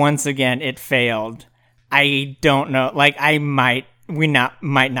and once again it failed, I don't know. Like might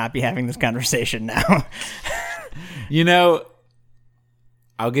not be having this conversation now.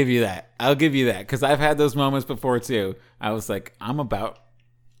 I'll give you that because I've had those moments before too. I was like, I'm about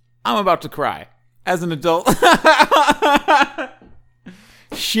to cry as an adult.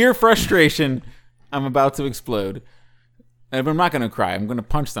 Sheer frustration. I'm about to explode. But I'm not going to cry. I'm going to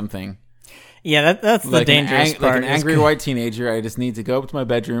punch something. Yeah, that's the dangerous part. Like an angry white teenager, I just need to go up to my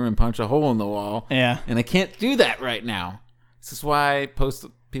bedroom and punch a hole in the wall. Yeah. And I can't do that right now. This is why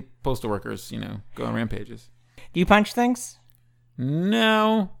postal workers, go on rampages. Do you punch things?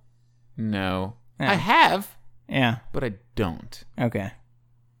 No. Yeah. I have. Yeah. But I don't. Okay.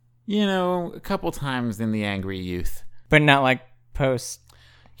 A couple times in the angry youth. But not like post.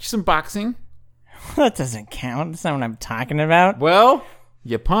 Some boxing. That doesn't count. That's not what I'm talking about. Well,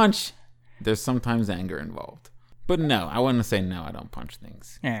 you punch. There's sometimes anger involved. But no, I wouldn't say no, I don't punch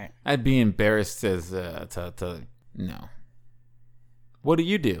things. All right. I'd be embarrassed as to no. What do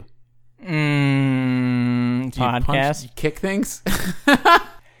you do? Podcast. You kick things?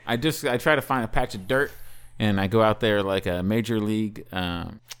 I try to find a patch of dirt and I go out there like a major league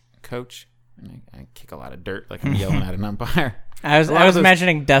coach I kick a lot of dirt like I'm yelling at an umpire. I was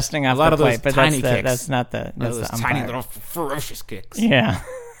imagining dusting off a lot the of those plate, but tiny that's kicks. that's not the that's Those the tiny umpire. little ferocious kicks. Yeah,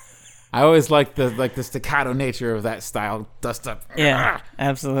 I always like the staccato nature of that style dust up. yeah,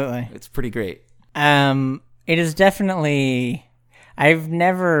 absolutely. It's pretty great. It is definitely. I've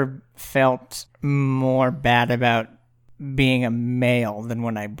never felt more bad about being a male than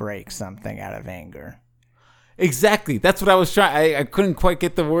when I break something out of anger. Exactly. That's what I was trying. I couldn't quite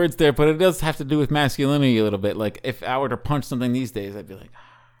get the words there, but it does have to do with masculinity a little bit. Like, if I were to punch something these days, I'd be like,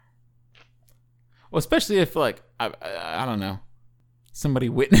 well, especially if, like, I don't know, somebody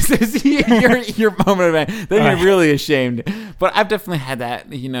witnesses your moment of anger, then you're really ashamed. But I've definitely had that,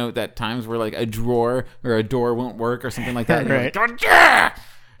 that times where, like, a drawer or a door won't work or something like that. Right. You're like, "Yeah!"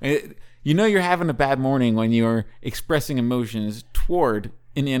 You're having a bad morning when you're expressing emotions toward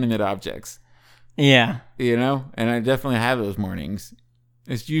inanimate objects. Yeah. And I definitely have those mornings.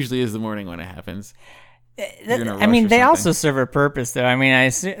 It usually is the morning when it happens. You're in a I rush mean, or they something. also serve a purpose, though. I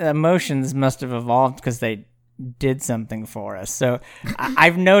mean, emotions must have evolved because they did something for us. So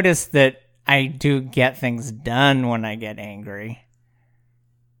I've noticed that I do get things done when I get angry.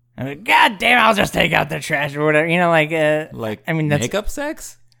 I'm like, God damn, I'll just take out the trash or whatever. I mean, that's makeup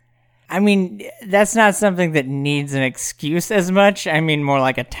sex? I mean, that's not something that needs an excuse as much. I mean, more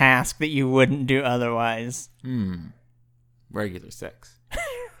like a task that you wouldn't do otherwise. Regular sex.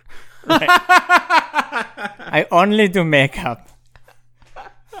 I only do makeup.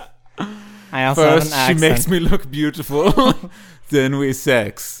 I also have an First, she accent. makes me look beautiful. Then we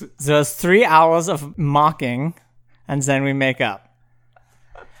sex. So it's 3 hours of mocking, and then we make up.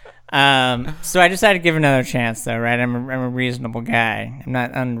 So I decided to give another chance, though, right? I'm a reasonable guy. I'm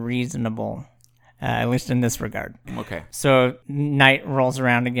not unreasonable, at least in this regard. Okay. So night rolls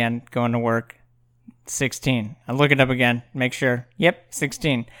around again, going to work. 16. I look it up again, make sure. Yep,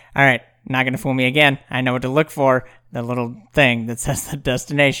 16. All right, not going to fool me again. I know what to look for, the little thing that says the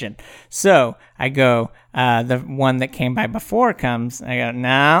destination. So I go, the one that came by before comes. I go,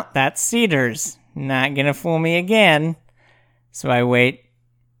 no, that's Cedars. Not going to fool me again. So I wait.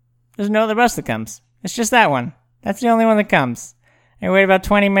 There's no other bus that comes. It's just that one. That's the only one that comes. I wait about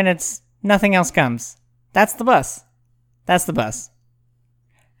 20 minutes. Nothing else comes. That's the bus. That's the bus.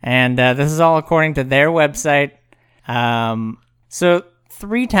 And this is all according to their website. So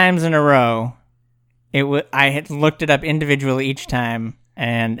 3 times in a row, I had looked it up individually each time,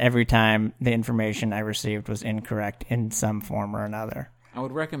 and every time the information I received was incorrect in some form or another. I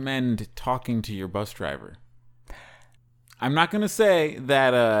would recommend talking to your bus driver. I'm not going to say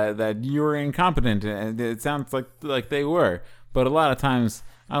that you were incompetent. It sounds like they were. But a lot of times,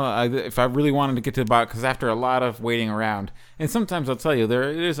 if I really wanted to get to the bus, because after a lot of waiting around, and sometimes I'll tell you, there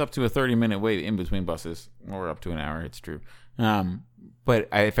is up to a 30-minute wait in between buses, or up to an hour, it's true. But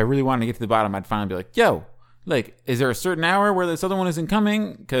if I really wanted to get to the bottom, I'd finally be like, yo, is there a certain hour where this other one isn't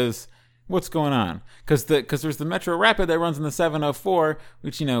coming? Because what's going on? Because there's the Metro Rapid that runs in the 704,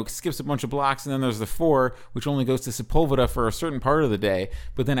 which, skips a bunch of blocks, and then there's the 4, which only goes to Sepulveda for a certain part of the day.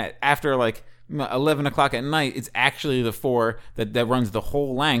 But then after 11 o'clock at night, it's actually the 4 that runs the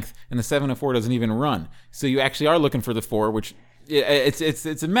whole length, and the 704 doesn't even run. So you actually are looking for the 4, which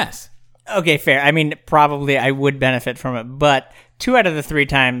it's a mess. Okay, fair. I mean, probably I would benefit from it, but 2 out of the 3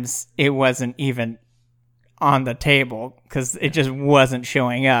 times it wasn't even on the table because it just wasn't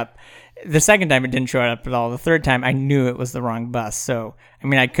showing up. The second time it didn't show up at all. The third time I knew it was the wrong bus. So, I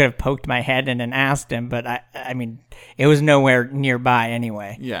mean, I could have poked my head in and asked him, but I mean, it was nowhere nearby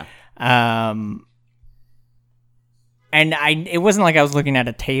anyway. Yeah. And it wasn't like I was looking at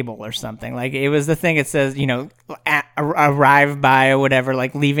a table or something. Like, it was the thing it says, arrive by or whatever,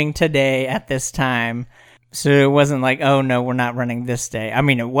 like leaving today at this time. So it wasn't like, oh no, we're not running this day. I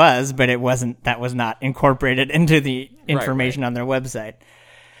mean, it was, but that was not incorporated into the information on their website.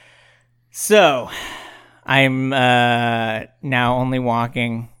 So I'm now only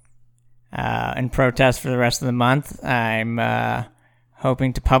walking in protest for the rest of the month. I'm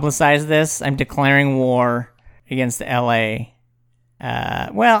hoping to publicize this. I'm declaring war against the LA.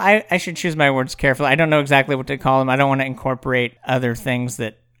 Well, I should choose my words carefully. I don't know exactly what to call them. I don't want to incorporate other things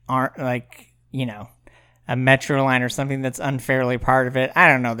that aren't a metro line or something that's unfairly part of it. I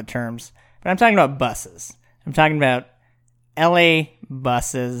don't know the terms, but I'm talking about buses. I'm talking about LA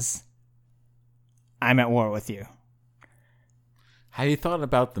buses. I'm at war with you. Have you thought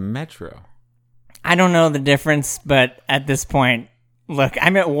about the Metro? I don't know the difference, but at this point, look,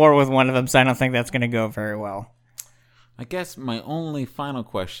 I'm at war with one of them, so I don't think that's going to go very well. I guess my only final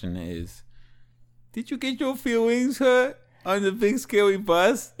question is, did you get your feelings hurt on the big scary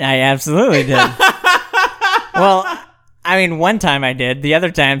bus? I absolutely did. Well, I mean, one time I did. The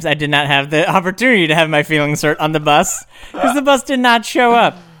other times I did not have the opportunity to have my feelings hurt on the bus because the bus did not show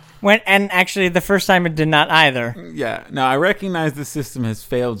up. And actually, the first time it did not either. Yeah. Now, I recognize the system has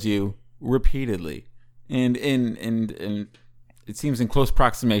failed you repeatedly. And it seems in close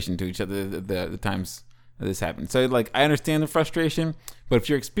proximation to each other the times that this happened. So, like, I understand the frustration, but if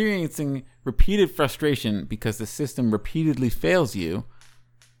you're experiencing repeated frustration because the system repeatedly fails you,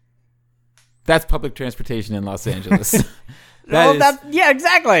 that's public transportation in Los Angeles. Yeah,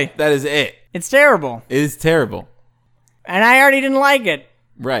 exactly. That is it. It's terrible. It is terrible. And I already didn't like it.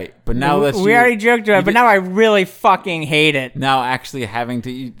 Right. But now we already joked about it, but now I really fucking hate it. Now actually having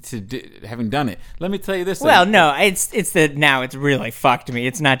having done it. Let me tell you this. Well, no, it's now it's really fucked me.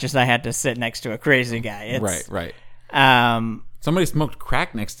 It's not just I had to sit next to a crazy guy. It's, right. Somebody smoked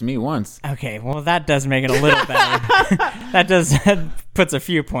crack next to me once. Okay, well that does make it a little better. That does puts a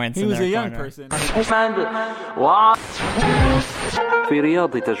few points. He in was their a young corner. person. في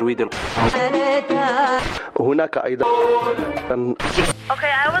رياض تجويد هناك أيضا.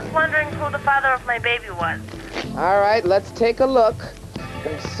 Okay, I was wondering who the father of my baby was. All right, let's take a look.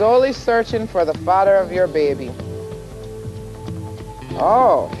 I'm solely searching for the father of your baby.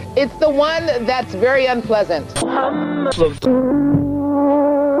 Oh, it's the one that's very unpleasant.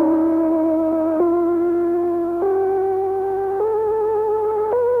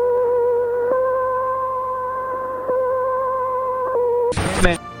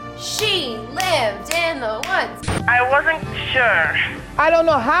 She lived in the woods. I wasn't sure. I don't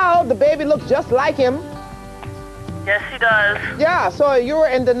know how. The baby looks just like him. Yes, he does. Yeah, so you were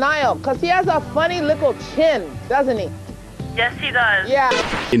in denial because he has a funny little chin, doesn't he? Yes, he does. Yeah.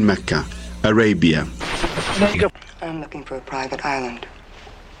 In Mecca, Arabia. I'm looking for a private island.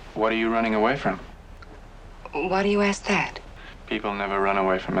 What are you running away from? Why do you ask that? People never run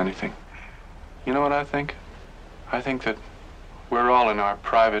away from anything. You know what I think? I think that we're all in our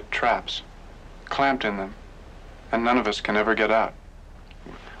private traps, clamped in them, and none of us can ever get out.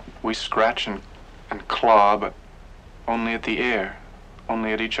 We scratch and claw, but only at the air,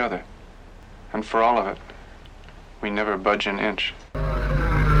 only at each other. And for all of it, we never budge an inch.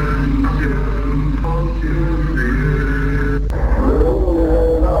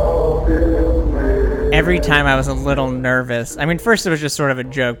 Every time I was a little nervous. I mean, first it was just sort of a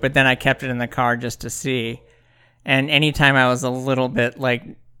joke, but then I kept it in the car just to see. And anytime I was a little bit, like,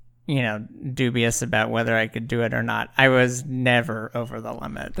 you know, dubious about whether I could do it or not, I was never over the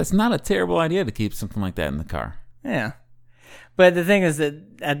limit. That's not a terrible idea to keep something like that in the car. Yeah. But the thing is that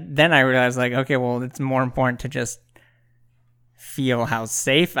then I realized, like, okay, well, it's more important to just feel how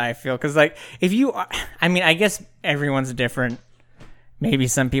safe I feel. Because, like, if you are, I mean, I guess everyone's different. Maybe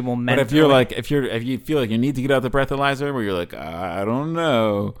some people mentally. But if you're like, if you feel like you need to get out the breathalyzer, where you're like, I don't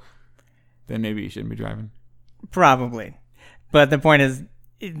know, then maybe you shouldn't be driving. Probably. But the point is,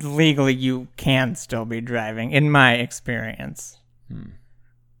 legally, you can still be driving, in my experience.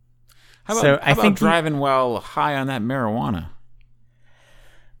 How about driving while high on that marijuana?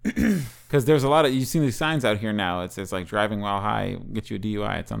 Because there's a lot of, you've seen these signs out here now. It says, like, driving while high, get you a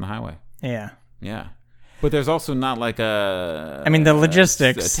DUI. It's on the highway. Yeah. Yeah. But there's also not like a... I mean, the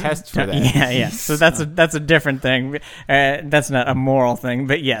logistics... A test for that. Yeah. So that's a different thing. That's not a moral thing.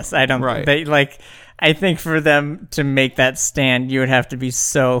 But yes, I don't... Right. I think for them to make that stand, you would have to be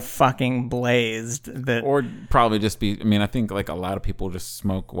so fucking blazed that... Or probably just be... I mean, I think, like, a lot of people just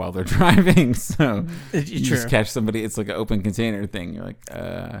smoke while they're driving. So you just catch somebody... It's like an open container thing. You're like,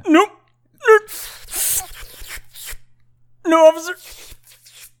 Nope. No, officer.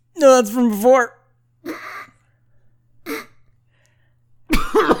 No, that's from before.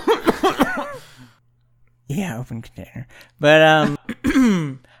 Yeah, open container. But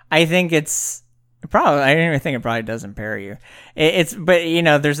I think it's probably, I don't even think it probably does impair you. But you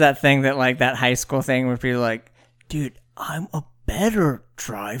know, there's that thing that, like, that high school thing where people are like, dude, I'm a better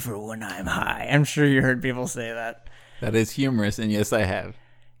driver when I'm high. I'm sure you heard people say that. That is humorous, and yes, I have.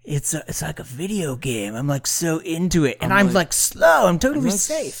 It's like a video game. I'm like so into it, and I'm like slow. I'm totally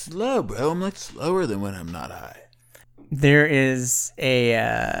safe. Slow, bro. I'm like slower than when I'm not high. There is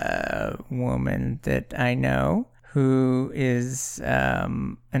a woman that I know who is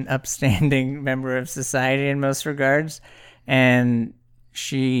an upstanding member of society in most regards, and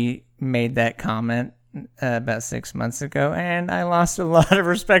she made that comment about 6 months ago, and I lost a lot of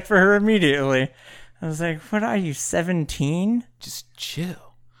respect for her immediately. I was like, what are you, 17? Just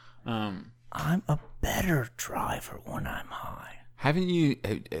chill. I'm a better driver when I'm high. Haven't you?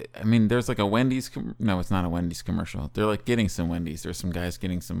 I mean, there's like a Wendy's. No, it's not a Wendy's commercial. They're like getting some Wendy's. There's some guys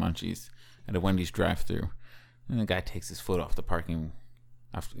getting some munchies at a Wendy's drive-thru, and the guy takes his foot off the parking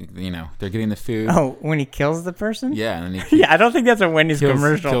After, they're getting the food. Oh, when he kills the person? Yeah, and then he Yeah, I don't think that's a Wendy's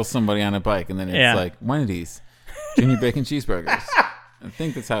commercial. kills somebody on a bike, and then it's like, Wendy's, Junior Bacon Cheeseburgers. I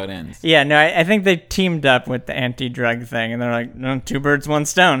think that's how it ends. Yeah, no, I think they teamed up with the anti-drug thing, and they're like, no, 2 birds, 1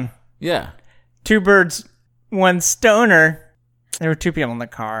 stone. Yeah. 2 birds, 1 stoner. There were 2 people in the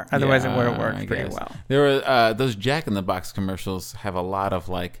car. Otherwise, it would have worked pretty well. There were those Jack in the Box commercials have a lot of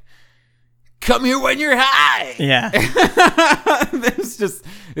like, come here when you're high. Yeah.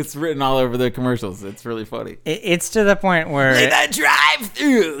 It's written all over the commercials. It's really funny. It's to the point where Like that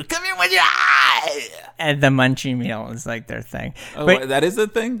drive-through. Come here when you're high. And the munchie meal is like their thing. Oh, but, that is a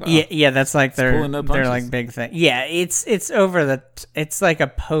thing? Wow. Yeah, that's like their punches. like big thing. Yeah, it's over it's like a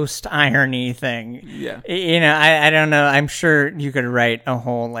post-irony thing. Yeah. I don't know. I'm sure you could write a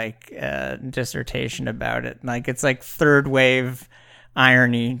whole like dissertation about it. Like it's like third wave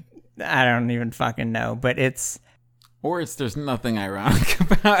irony. I don't even fucking know, but there's nothing ironic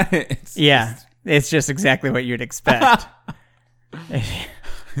about it. It's just exactly what you'd expect.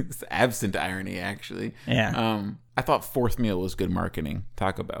 It's absent irony, actually. Yeah. I thought Fourth Meal was good marketing.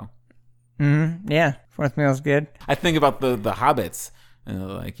 Taco Bell. Mm-hmm. Yeah, Fourth Meal's good. I think about the Hobbits, and they're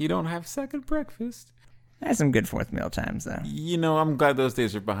like, you don't have second breakfast. I had some good Fourth Meal times, though. I'm glad those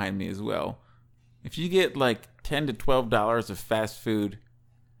days are behind me as well. If you get like $10 to $12 of fast food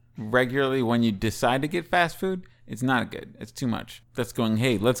regularly when you decide to get fast food, it's not good. It's too much. That's going,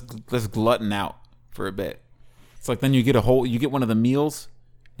 hey, let's glutton out for a bit. It's like then you get one of the meals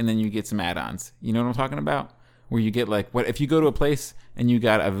and then you get some add-ons. You know what I'm talking about? Where you get like, what if you go to a place and you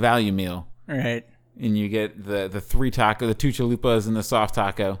got a value meal, right? And you get the 3 taco, the 2 chalupas and the soft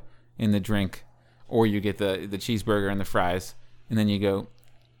taco in the drink, or you get the cheeseburger and the fries, and then you go,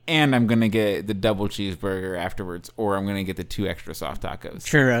 and I'm going to get the double cheeseburger afterwards, or I'm going to get the 2 extra soft tacos.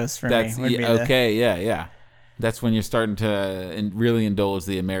 Churros for me. Would be okay, yeah. That's when you're starting to really indulge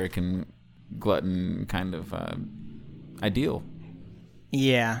the American glutton kind of ideal.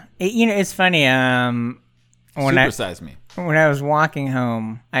 Yeah. It's funny. Supersize me. When I was walking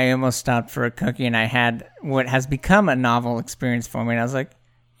home, I almost stopped for a cookie, and I had what has become a novel experience for me. And I was like,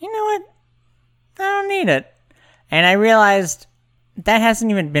 you know what? I don't need it. And I realized that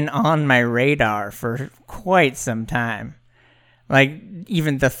hasn't even been on my radar for quite some time. Like,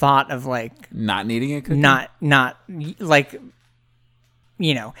 even the thought of, like... Not needing a cookie? Not like...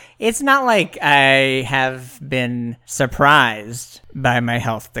 it's not like I have been surprised by my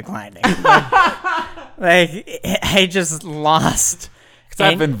health declining. I just lost...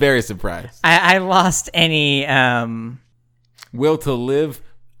 Because I've been very surprised. I lost any... will to live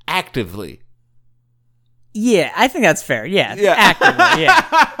actively. Yeah, I think that's fair. Yeah. Actively,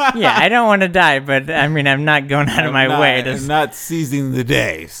 yeah. Yeah, I don't want to die, but I mean, I'm not going out of my way to... I'm not seizing the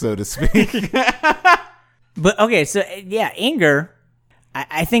day, so to speak. But, okay, so, yeah, anger...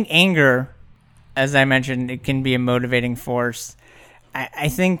 I think anger, as I mentioned, it can be a motivating force. I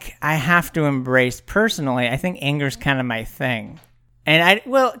think I have to embrace, personally, I think anger's kind of my thing. And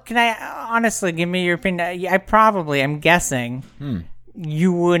can I honestly give me your opinion? I'm guessing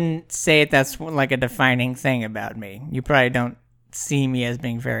you wouldn't say that's like a defining thing about me. You probably don't see me as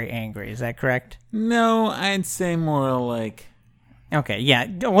being very angry. Is that correct? No, I'd say more like... Okay, yeah,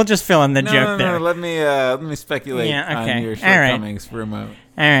 we'll just fill in the joke there. No, let me speculate on your shortcomings for a moment.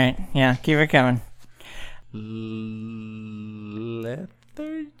 All right, yeah, keep it coming. Lethargy?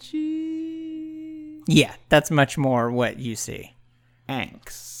 Yeah, that's much more what you see.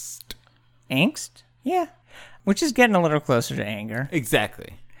 Angst? Yeah, which is getting a little closer to anger.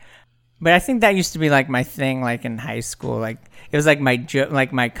 Exactly. But I think that used to be like my thing, like in high school. Like it was like my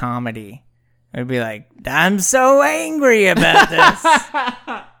like my comedy. It'd be like, I'm so angry about this.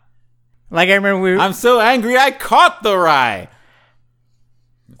 Like I remember I'm so angry I caught the rye.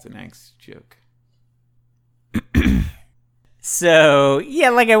 That's an angst joke. So, yeah,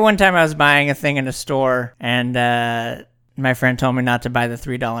 like at one time I was buying a thing in a store, and my friend told me not to buy the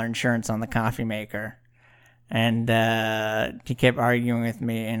 $3 insurance on the coffee maker. And he kept arguing with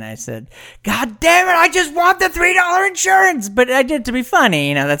me, and I said, God damn it, I just want the $3 insurance! But I did it to be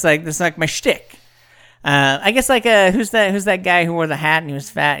funny, that's like my shtick. I guess like who's that guy who wore the hat and he was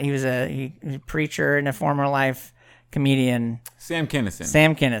fat? He was a preacher in a former life, comedian. Sam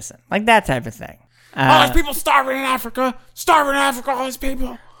Kinison. Like that type of thing. All these people starving in Africa, all these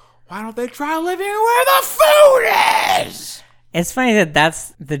people. Why don't they try living where the food is? It's funny that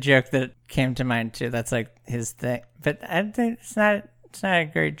that's the joke that came to mind too. That's like his thing, but I think it's not a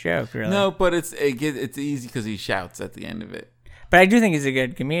great joke, really. No, but it's easy because he shouts at the end of it. But I do think he's a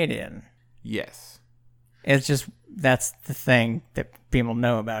good comedian. Yes, it's just that's the thing that people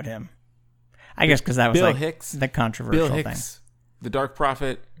know about him. I guess because that was Bill like Hicks, the controversial Bill Hicks thing. The Dark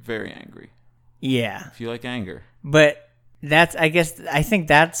Prophet, very angry. Yeah. If you like anger. But I think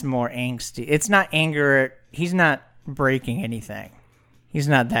that's more angsty. It's not anger. He's not breaking anything. He's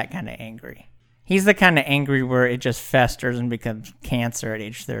not that kind of angry. He's the kind of angry where it just festers and becomes cancer at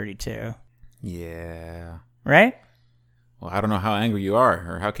age 32. Yeah. Right? Well, I don't know how angry you are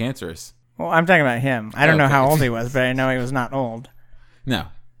or how cancerous. Well, I'm talking about him. I don't know how old he was, but I know he was not old. No,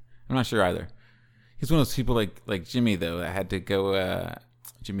 I'm not sure either. He's one of those people like Jimmy, though, that had to go,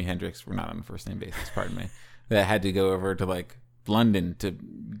 Jimi Hendrix, we're not on a first name basis, pardon me, that had to go over to, like, London to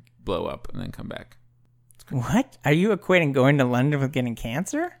blow up and then come back. What? Are you equating going to London with getting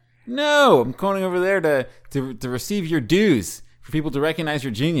cancer? No, I'm going over there to receive your dues, for people to recognize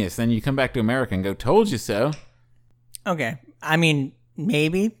your genius. Then you come back to America and go, told you so. Okay. I mean,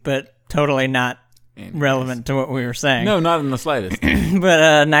 maybe, but totally not relevant to what we were saying. No, not in the slightest.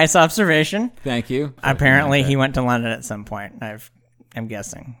 But nice observation. Thank you. Apparently, he went to London at some point. I'm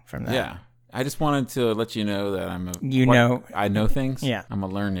guessing from that. Yeah. I just wanted to let you know that I know things. Yeah. I'm a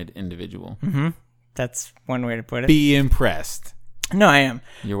learned individual. Mm-hmm. That's one way to put it. Be impressed. No, I am.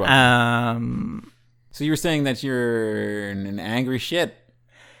 You're welcome. So you were saying that you're an angry shit.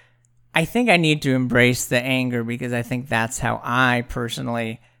 I think I need to embrace the anger because I think that's how I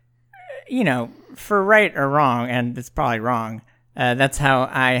personally, for right or wrong, and it's probably wrong, that's how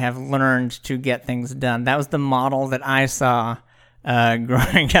I have learned to get things done. That was the model that I saw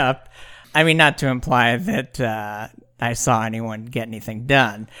growing up. I mean, not to imply that I saw anyone get anything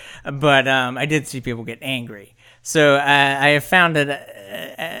done, but I did see people get angry. So I have found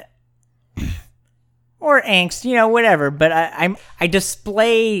that, or angst, whatever. But I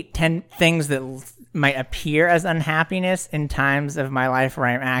display things that might appear as unhappiness in times of my life where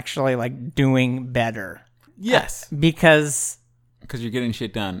I'm actually like doing better. Yes, because you're getting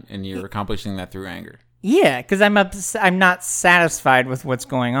shit done and you're accomplishing that through anger. Yeah, because I'm not satisfied with what's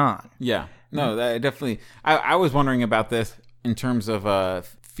going on. Yeah. No, that definitely. I was wondering about this in terms of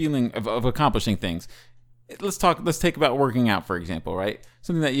feeling of accomplishing things. Let's take about working out, for example, right?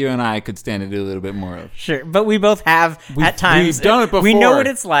 Something that you and I could stand to do a little bit more of. Sure, but we both have at times. We've done it before. We know what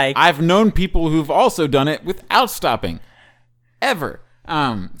it's like. I've known people who've also done it without stopping, ever.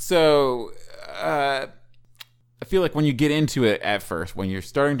 So I feel like when you get into it at first, when you're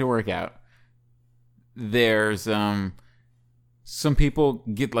starting to work out, there's some people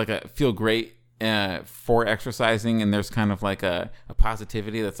get feel great for exercising, and there's kind of like a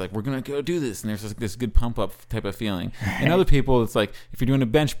positivity that's like, we're gonna go do this, and there's like this good pump up type of feeling. And other people, it's like if you're doing a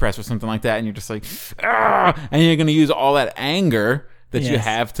bench press or something like that, and you're just like, and you're gonna use all that anger that you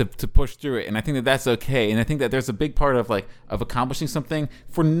have to push through it. And I think that that's okay. And I think that there's a big part of accomplishing something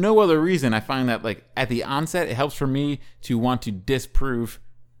for no other reason. I find that like at the onset, it helps for me to want to disprove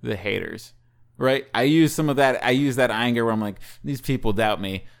the haters. Right? I use that anger where I'm like, these people doubt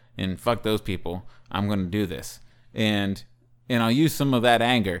me, and fuck those people. I'm going to do this. And I'll use some of that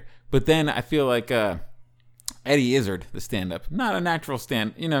anger. But then I feel like Eddie Izzard, the stand-up, not a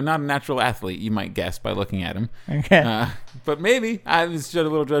natural athlete, you might guess by looking at him. Okay. But maybe I was just a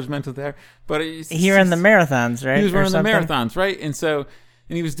little judgmental there. But he ran the marathons, right? He was running the marathons, right? And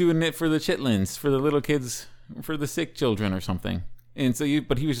he was doing it for the chitlins, for the little kids, for the sick children or something. And so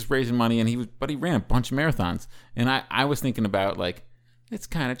but he was just raising money, and he ran a bunch of marathons. And I was thinking about it's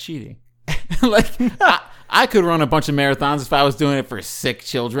kind of cheating. I could run a bunch of marathons if I was doing it for sick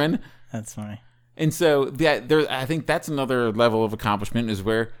children. That's funny. And so I think that's another level of accomplishment is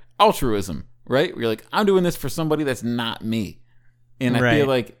where altruism, right? Where you're like, I'm doing this for somebody that's not me. And I feel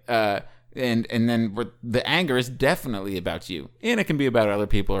like, and then the anger is definitely about you, and it can be about other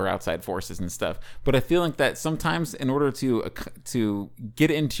people or outside forces and stuff. But I feel like that sometimes in order to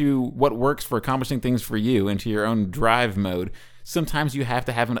get into what works for accomplishing things for you, into your own drive mode, sometimes you have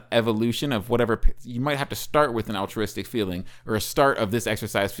to have an evolution of whatever. You might have to start with an altruistic feeling or a start of this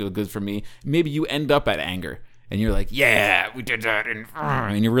exercise feel good for me. Maybe you end up at anger and you're like, yeah, we did that.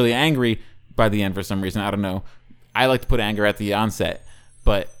 And you're really angry by the end for some reason. I don't know. I like to put anger at the onset,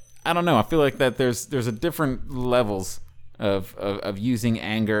 but I don't know. I feel like that there's a different levels of using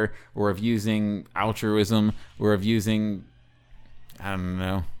anger or of using altruism or of using, I don't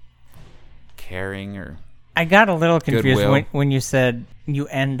know, caring or. I got a little confused goodwill. when you said you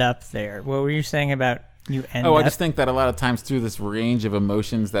end up there. What were you saying about you end up? I just think that a lot of times through this range of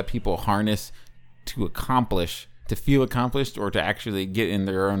emotions that people harness to accomplish, to feel accomplished, or to actually get in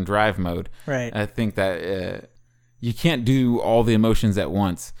their own drive mode. Right. I think that you can't do all the emotions at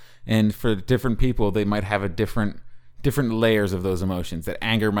once. And for different people, they might have a different layers of those emotions. That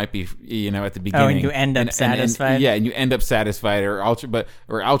anger might be, at the beginning. Oh, and you end up satisfied? And you end up satisfied, or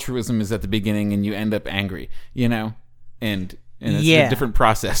altruism is at the beginning and you end up angry, And and it's a different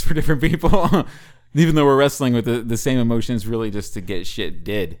process for different people. Even though we're wrestling with the same emotions, really just to get shit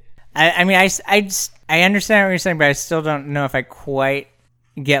did. I mean, I understand what you're saying, but I still don't know if I quite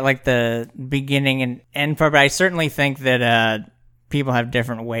get like the beginning and end part. But I certainly think that people have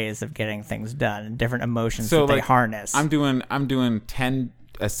different ways of getting things done and different emotions that they harness. I'm doing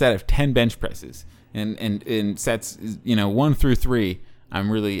a set of 10 bench presses, and in sets 1 through 3,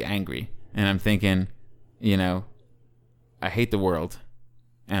 I'm really angry, and I'm thinking, I hate the world.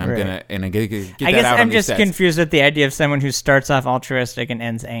 And I'm gonna get that I guess out I'm on these just sets. confused with the idea of someone who starts off altruistic and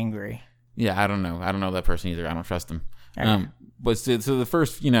ends angry. Yeah, I don't know that person either. I don't trust them. Okay. But so the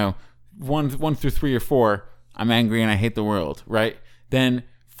first, 1 through 3 or 4, I'm angry and I hate the world. Right. Then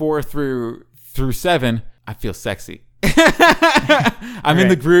 4 through 7, I feel sexy. I'm in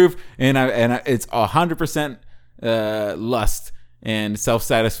the groove, and it's 100% lust and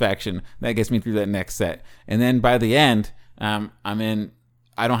self-satisfaction that gets me through that next set. And then by the end, I'm in.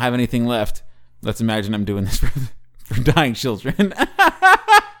 I don't have anything left. Let's imagine I'm doing this for dying children.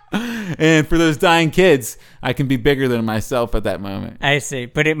 And for those dying kids, I can be bigger than myself at that moment. I see.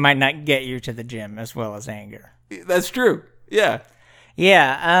 But it might not get you to the gym as well as anger. That's true. Yeah.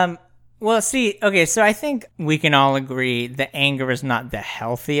 Yeah. Well, see, okay, so I think we can all agree that anger is not the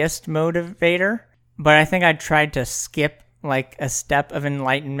healthiest motivator, but I think I tried to skip like a step of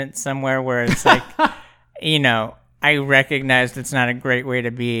enlightenment somewhere where it's like, I recognized it's not a great way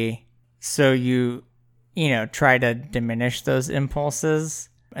to be, so you try to diminish those impulses,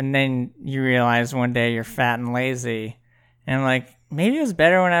 and then you realize one day you're fat and lazy, and like, maybe it was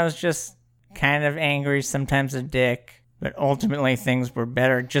better when I was just kind of angry, sometimes a dick, but ultimately things were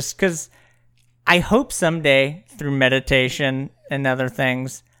better just because I hope someday through meditation and other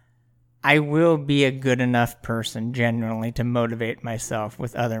things, I will be a good enough person genuinely to motivate myself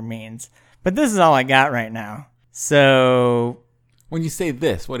with other means. But this is all I got right now. So when you say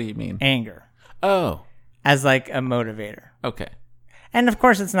this, what do you mean? Anger. Oh. As like a motivator. Okay. And of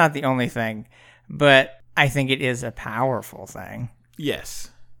course it's not the only thing, but I think it is a powerful thing. Yes.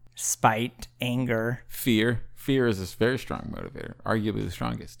 Spite, anger. Fear. Fear is a very strong motivator, arguably the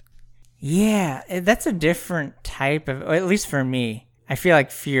strongest. Yeah, that's a different type of, at least for me. I feel like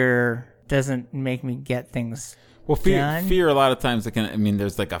fear doesn't make me get things done. Fear a lot of times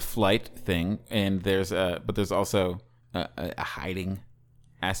there's like a flight thing, and but there's also a hiding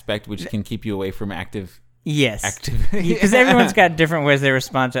aspect which can keep you away from active. Yes, activity. Because everyone's got different ways they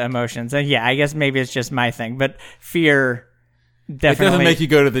respond to emotions, and yeah, I guess maybe it's just my thing, but fear definitely it doesn't make you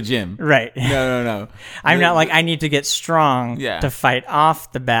go to the gym, right? No. I'm not like I need to get strong to fight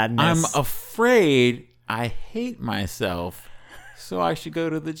off the badness. I'm afraid I hate myself, so I should go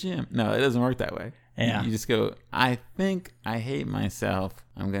to the gym. No, it doesn't work that way. Yeah. You just go, I think I hate myself.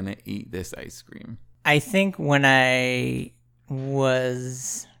 I'm going to eat this ice cream. I think when I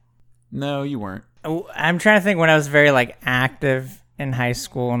was... No, you weren't. I'm trying to think when I was very like active in high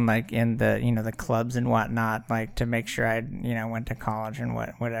school and like in the, the clubs and whatnot, like to make sure I, went to college and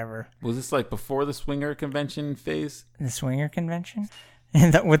whatever. Was this like before the swinger convention phase? The swinger convention?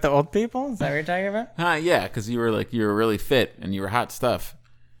 With the old people? Is that what you're talking about? Yeah, because you were really fit and you were hot stuff.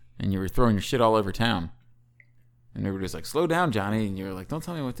 And you were throwing your shit all over town. And everybody was like, slow down, Johnny. And you were like, don't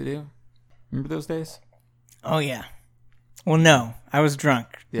tell me what to do. Remember those days? Oh, yeah. Well, no. I was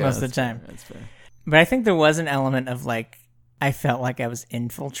drunk most of the time. Fair. That's fair. But I think there was an element of, like, I felt like I was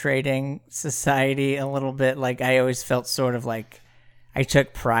infiltrating society a little bit. Like, I always felt sort of like I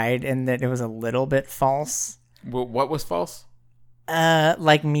took pride in that it was a little bit false. Well, what was false?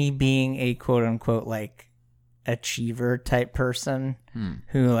 Like me being a quote-unquote, like, achiever type person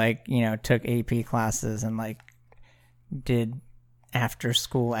who like took AP classes and like did after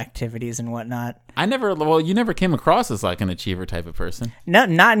school activities and whatnot. You never came across as like an achiever type of person. No,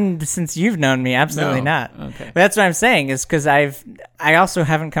 not since you've known me. Absolutely not. Okay. But that's what I'm saying is because I also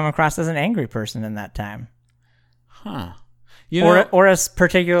haven't come across as an angry person in that time. Huh. Or a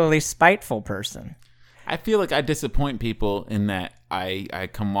particularly spiteful person. I feel like I disappoint people in that I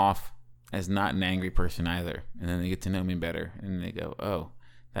come off as not an angry person either. And then they get to know me better. And they go, oh,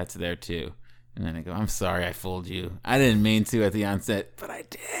 that's there too. And then I go, I'm sorry I fooled you. I didn't mean to at the onset, but I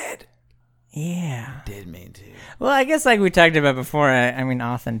did. Yeah. I did mean to. Well, I guess like we talked about before, I mean,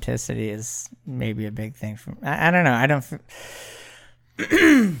 authenticity is maybe a big thing for me. I don't know. I don't...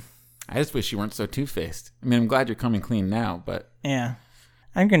 I just wish you weren't so two-faced. I mean, I'm glad you're coming clean now, but... Yeah.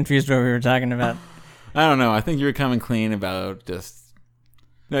 I'm confused what we were talking about. I don't know. I think you were coming clean about just...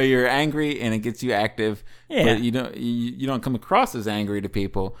 No, you're angry and it gets you active. Yeah. But you don't come across as angry to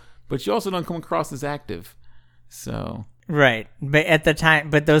people, but you also don't come across as active. So... Right. But at the time...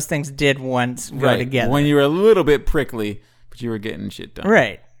 But those things did once go together. When you were a little bit prickly, but you were getting shit done.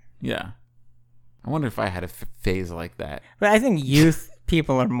 Right. Yeah. I wonder if I had a phase like that. But I think youth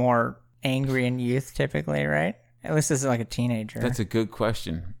people are more angry in youth typically, right? At least as like a teenager. That's a good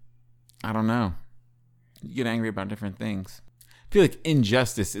question. I don't know. You get angry about different things. I feel like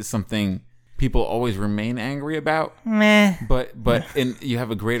injustice is something people always remain angry about. Meh. But you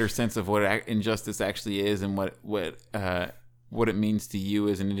have a greater sense of what injustice actually is and what it means to you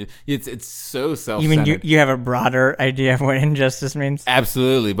as an it's so self-centered. You mean you have a broader idea of what injustice means?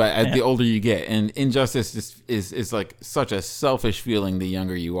 Absolutely, but the older you get, and injustice is like such a selfish feeling the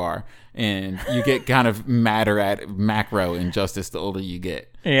younger you are, and you get kind of madder at macro injustice the older you get.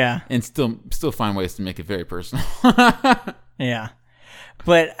 Yeah, and still find ways to make it very personal. Yeah,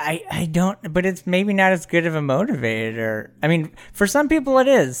 but I don't. But it's maybe not as good of a motivator. I mean, for some people it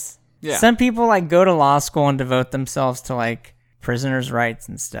is. Yeah. Some people like go to law school and devote themselves to like prisoners' rights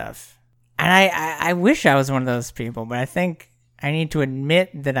and stuff. And I wish I was one of those people, but I think I need to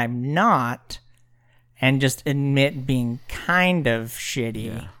admit that I'm not and just admit being kind of shitty.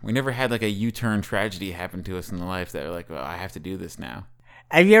 Yeah. We never had like a U-turn tragedy happen to us in the life that we're like, well, I have to do this now.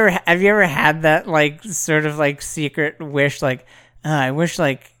 Have you ever had that like sort of like secret wish like I wish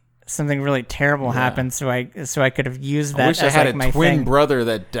like something really terrible happened so I could have used that. I wish as I had like a twin brother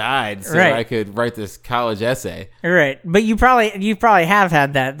that died so I could write this college essay. Right. But you probably have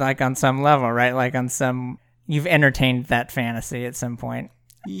had that like on some level, right? Like on some you've entertained that fantasy at some point.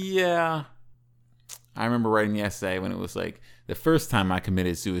 Yeah. I remember writing the essay when it was like the first time I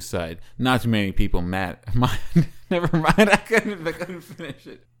committed suicide. Not too many people never mind. I couldn't finish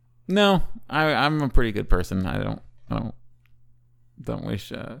it. No, I'm a pretty good person. I don't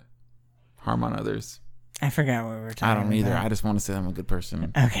wish harm on others. I forgot what we were talking about. I don't either. I just want to say I'm a good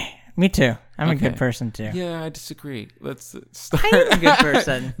person. Okay. Me too. I'm a good person too. Yeah, I disagree. Let's start. I am a good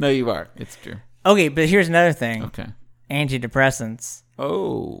person. No, you are. It's true. Okay, but here's another thing. Okay. Antidepressants.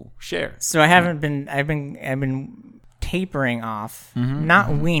 Oh, share. So I've been tapering off,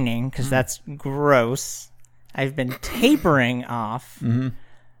 not weaning because that's gross. I've been tapering off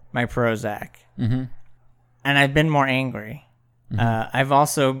my Prozac, and I've been more angry. I've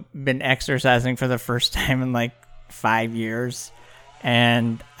also been exercising for the first time in like 5 years,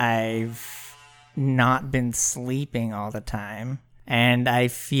 and I've not been sleeping all the time. And I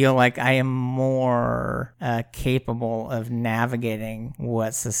feel like I am more capable of navigating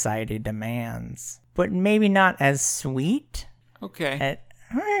what society demands, but maybe not as sweet. Okay.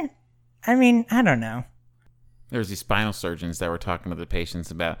 I mean, I don't know. There's these spinal surgeons that were talking to the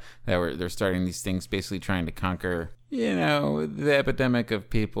patients about they're starting these things, basically trying to conquer, the epidemic of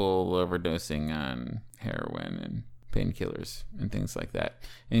people overdosing on heroin and painkillers and things like that.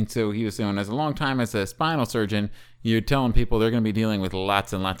 And so he was saying, as a long time as a spinal surgeon, you're telling people they're going to be dealing with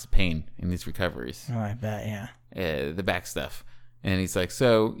lots and lots of pain in these recoveries. Oh, I bet, yeah. The back stuff. And he's like,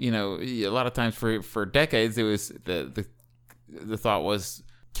 so, a lot of times for decades, it was the thought was,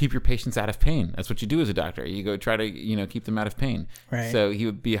 keep your patients out of pain. That's what you do as a doctor. You go try to, keep them out of pain. Right. So he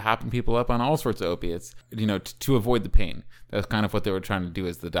would be hopping people up on all sorts of opiates, to avoid the pain. That was kind of what they were trying to do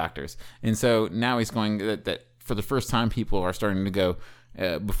as the doctors. And so now he's going that for the first time, people are starting to go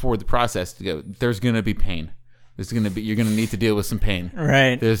before the process to go, there's going to be pain. You're going to need to deal with some pain.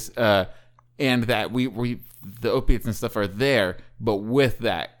 Right. There's, and that we the opiates and stuff are there, but with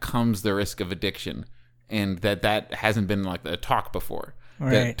that comes the risk of addiction. And that hasn't been like a talk before.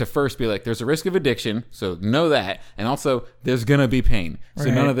 Right. To first be like, there's a risk of addiction, so know that, and also there's gonna be pain.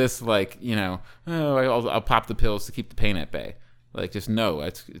 So none of this like, I'll pop the pills to keep the pain at bay. Like, just know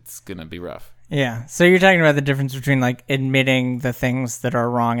it's gonna be rough. Yeah. So you're talking about the difference between like admitting the things that are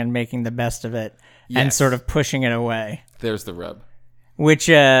wrong and making the best of it, and sort of pushing it away. There's the rub. Which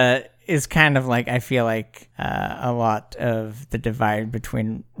is kind of like, I feel like a lot of the divide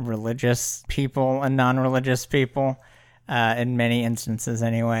between religious people and non-religious people. In many instances,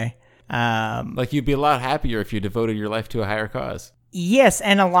 anyway. Like, you'd be a lot happier if you devoted your life to a higher cause. Yes,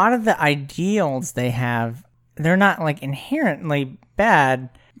 and a lot of the ideals they have, they're not, like, inherently bad.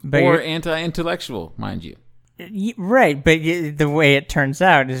 But or anti-intellectual, mind you. Right, but the way it turns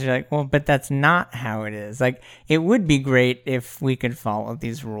out is you're like, well, but that's not how it is. Like, it would be great if we could follow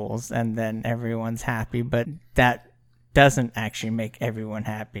these rules and then everyone's happy, but that doesn't actually make everyone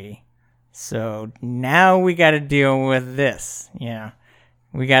happy. So now we got to deal with this.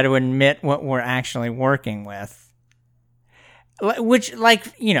 We got to admit what we're actually working with, which,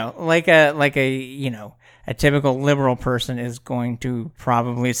 a typical liberal person is going to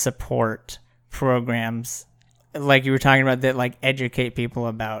probably support programs like you were talking about, that like educate people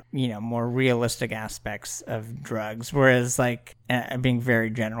about, you know, more realistic aspects of drugs, whereas like being very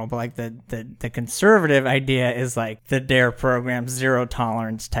general, but like the conservative idea is like the DARE program, zero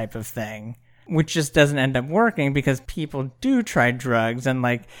tolerance type of thing, which just doesn't end up working because people do try drugs. And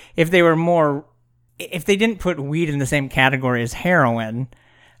like if they didn't put weed in the same category as heroin,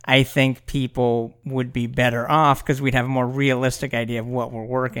 I think people would be better off because we'd have a more realistic idea of what we're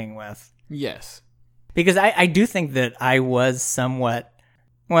working with. Yes. Because I do think that I was somewhat,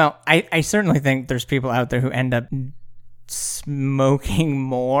 well, I certainly think there's people out there who end up smoking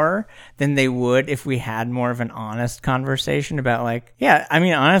more than they would if we had more of an honest conversation about like, yeah, I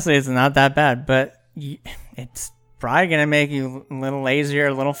mean, honestly, it's not that bad, but it's probably going to make you a little lazier,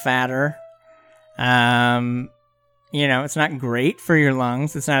 a little fatter. You know, it's not great for your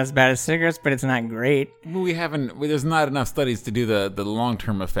lungs. It's not as bad as cigarettes, but it's not great. There's not enough studies to do the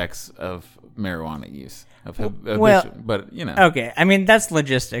long-term effects of marijuana use. But, you know. Okay, I mean, that's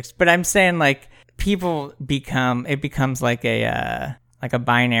logistics, but I'm saying, like, it becomes like a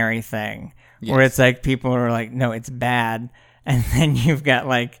binary thing, yes, where it's like people are like, no, it's bad, and then you've got,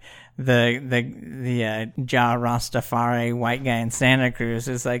 like, the Ja Rastafari white guy in Santa Cruz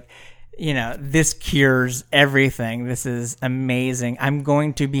is like, you know, this cures everything. This is amazing. I'm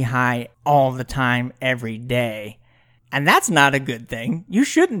going to be high all the time, every day. And that's not a good thing. You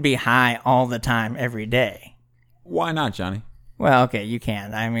shouldn't be high all the time, every day. Why not, Johnny? Well, okay, you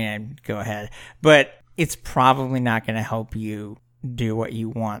can. I mean, go ahead. But it's probably not going to help you do what you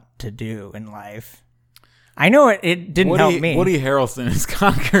want to do in life. I know it didn't help me. Woody Harrelson has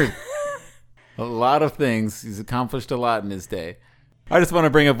conquered a lot of things. He's accomplished a lot in his day. I just want to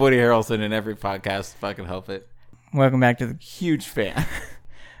bring up Woody Harrelson in every podcast if I can help it. Welcome back to the huge fan.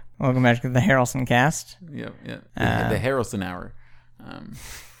 Welcome back to the Harrelson cast. Yep. The Harrelson Hour.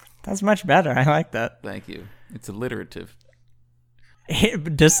 That's much better. I like that. Thank you. It's alliterative.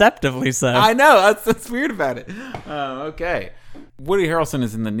 Deceptively so. I know. That's weird about it. Okay. Woody Harrelson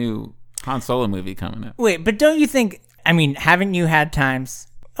is in the new Han Solo movie coming up. Wait, but don't you think, I mean, haven't you had times?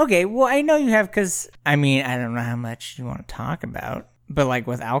 Okay, well, I know you have because, I mean, I don't know how much you want to talk about, but like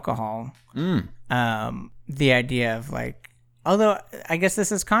with alcohol, the idea of like, although I guess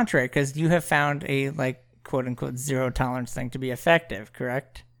this is contrary because you have found a like quote unquote zero tolerance thing to be effective,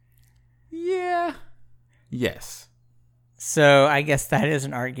 correct? Yeah. Yes. So I guess that is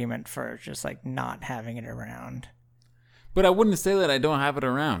an argument for just like not having it around. But I wouldn't say that I don't have it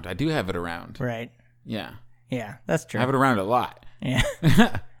around. I do have it around. Right. Yeah. Yeah, that's true. I have it around a lot. Yeah.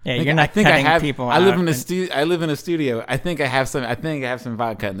 Yeah, you're not cutting people out. I live in a studio. I think I have some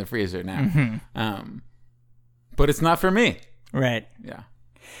vodka in the freezer now. Mm-hmm. But it's not for me. Right. Yeah.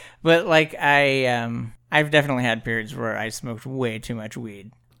 But like I've definitely had periods where I smoked way too much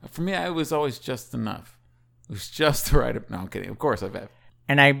weed. For me, I was always just enough. It was just the right. No, I'm kidding. Of course I've had.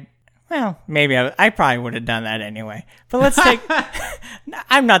 And maybe I probably would have done that anyway. But let's take.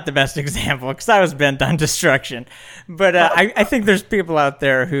 I'm not the best example because I was bent on destruction. But I think there's people out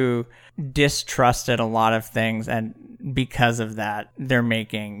there who distrusted a lot of things, and because of that, they're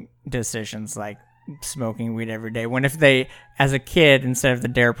making decisions like smoking weed every day. When if they, as a kid, instead of the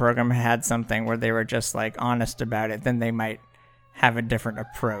DARE program, had something where they were just like honest about it, then they might have a different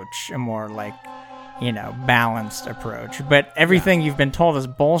approach, a more like, you know, balanced approach. But everything you've been told is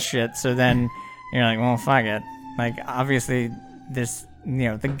bullshit, so then you're like, well, fuck it. Like, obviously, this, you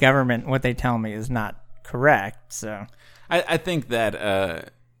know, the government, what they tell me is not correct, so. I think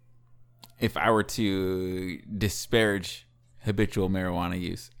that if I were to disparage habitual marijuana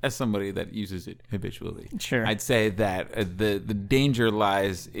use as somebody that uses it habitually, sure, I'd say that the danger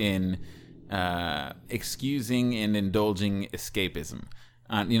lies in excusing and indulging escapism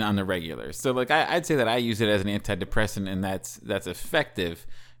on the regular. So like I'd say that I use it as an antidepressant, and that's effective,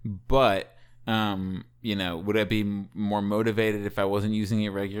 but would I be more motivated if I wasn't using it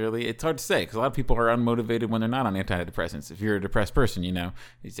regularly? It's hard to say because a lot of people are unmotivated when they're not on antidepressants. If you're a depressed person,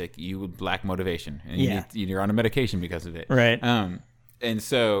 it's like you would lack motivation, and you're on a medication because of it, right? And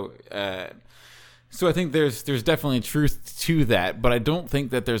so I think there's definitely truth to that, but I don't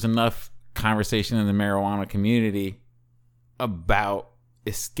think that there's enough conversation in the marijuana community about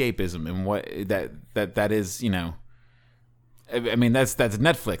escapism and what that is. I mean, that's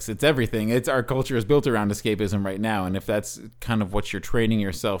Netflix. It's everything. It's our culture is built around escapism right now, and if that's kind of what you're training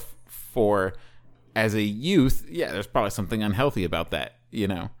yourself for as a youth, yeah, there's probably something unhealthy about that.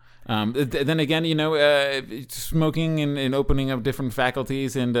 Then again, smoking and opening up different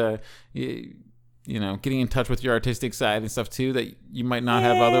faculties and getting in touch with your artistic side and stuff too that you might not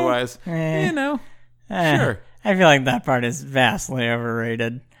have otherwise. Sure. I feel like that part is vastly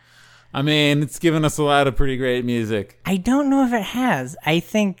overrated. I mean, it's given us a lot of pretty great music. I don't know if it has. I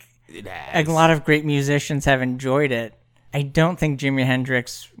think a lot of great musicians have enjoyed it. I don't think Jimi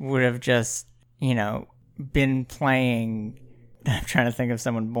Hendrix would have just, been playing. I'm trying to think of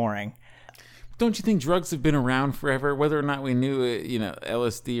someone boring. Don't you think drugs have been around forever? Whether or not we knew it,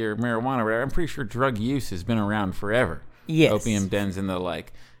 LSD or marijuana or whatever, I'm pretty sure drug use has been around forever. Yes. Opium dens and the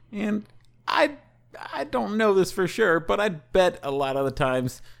like. And I don't know this for sure, but I'd bet a lot of the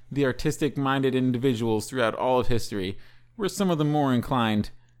times the artistic-minded individuals throughout all of history were some of the more inclined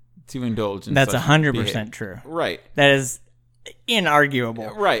to indulge in That's such 100% true. Right. That is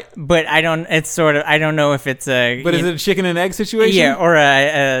inarguable. Right. But I don't know if it's a... But is it a chicken and egg situation? Yeah, or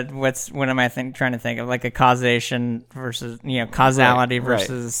what am I trying to think of? Like a causation versus, causality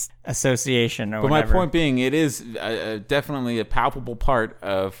versus association or whatever. But my point being, it is definitely a palpable part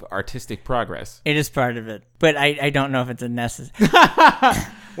of artistic progress. It is part of it. But I don't know if it's a necessary...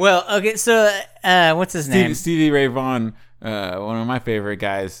 Well, okay, so what's his name? Stevie Ray Vaughan, one of my favorite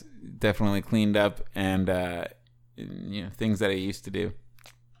guys, definitely cleaned up and... things that I used to do.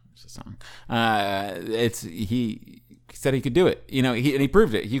 It's a song. He said he could do it. And he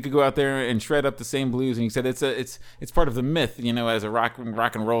proved it. He could go out there and shred up the same blues. And he said it's part of the myth. As a rock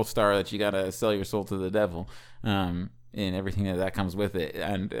and roll star, that you gotta sell your soul to the devil, and everything that comes with it.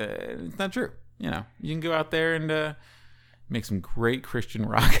 And it's not true. You can go out there and make some great Christian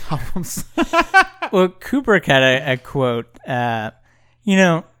rock albums. Well, Kubrick had a quote.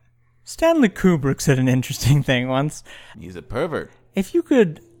 Stanley Kubrick said an interesting thing once. He's a pervert. If you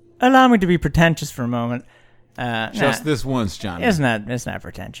could allow me to be pretentious for a moment. Just this once, Johnny. It's not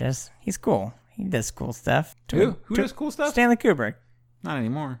pretentious. He's cool. He does cool stuff. Who does cool stuff? Stanley Kubrick. Not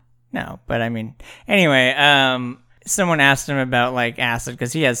anymore. No, but I mean, anyway, someone asked him about like acid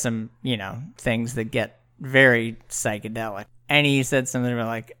because he has some, things that get very psychedelic. And he said something about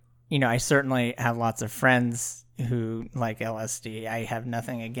like, I certainly have lots of friends who like LSD. I have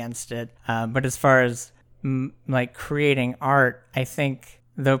nothing against it. But as far as like creating art, I think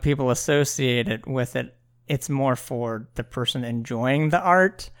though people associate it with it, it's more for the person enjoying the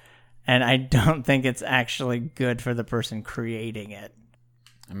art. And I don't think it's actually good for the person creating it.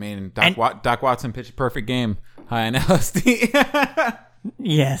 I mean, Doc Watson pitched a perfect game high on LSD.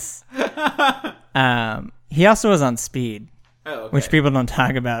 Yes. He also was on speed, which people don't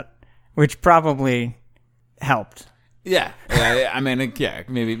talk about, which probably helped. Yeah. I mean,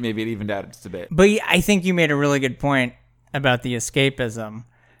 maybe it evened out just a bit. But I think you made a really good point about the escapism.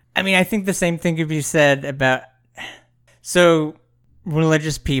 I mean, I think the same thing could be said about... So,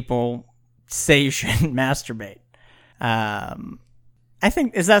 religious people say you shouldn't masturbate. I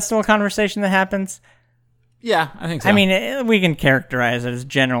think... Is that still a conversation that happens? Yeah, I think so. I mean, we can characterize it as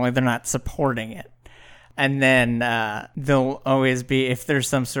generally they're not supporting it. And then there'll always be, if there's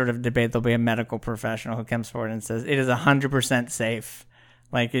some sort of debate, there'll be a medical professional who comes forward and says, it is 100% safe.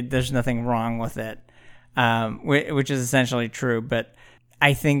 Like, there's nothing wrong with it, which is essentially true. But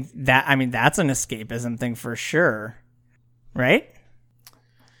I think that's an escapism thing for sure, right?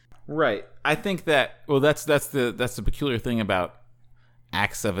 Right. I think that, well, that's the peculiar thing about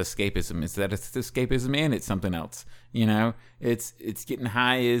acts of escapism, is that it's escapism and it's something else. It's getting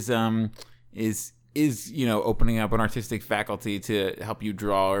high is opening up an artistic faculty to help you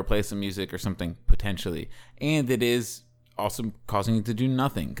draw or play some music or something, potentially. And it is also causing you to do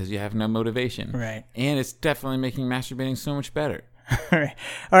nothing because you have no motivation. Right. And it's definitely making masturbating so much better. Right.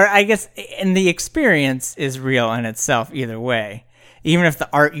 Or I guess, and the experience is real in itself either way. Even if the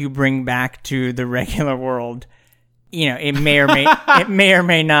art you bring back to the regular world, it may or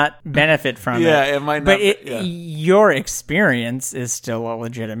may not benefit from it. Yeah, it might not. But your experience is still a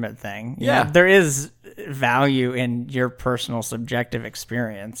legitimate thing. Yeah. There is value in your personal subjective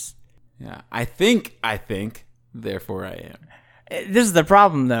experience. Yeah. I think, therefore I am. This is the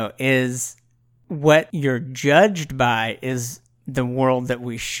problem, though, is what you're judged by is the world that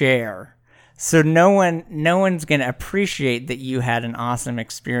we share. So no one's going to appreciate that you had an awesome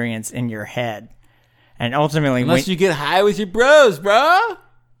experience in your head. And ultimately, unless you get high with your bros, bro.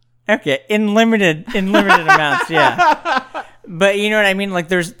 Okay, in limited amounts, yeah. But you know what I mean? Like,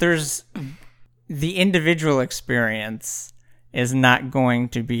 there's the individual experience is not going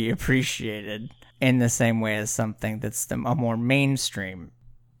to be appreciated in the same way as something that's a more mainstream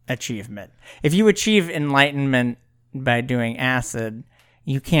achievement. If you achieve enlightenment by doing acid,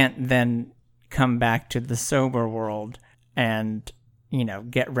 you can't then come back to the sober world and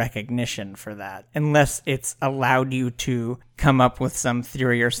get recognition for that, unless it's allowed you to come up with some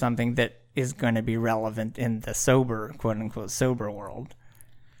theory or something that is going to be relevant in the sober, quote unquote, sober world.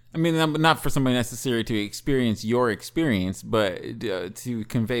 I mean, not for somebody necessary to experience your experience, but to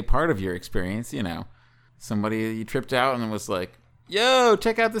convey part of your experience, you know. Somebody, you tripped out and was like, yo,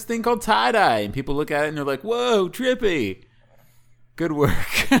 check out this thing called tie-dye. And people look at it and they're like, whoa, trippy. Good work.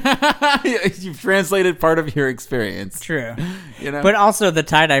 You've translated part of your experience. True. You know? But also the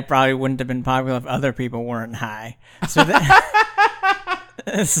tie-dye probably wouldn't have been popular if other people weren't high. So,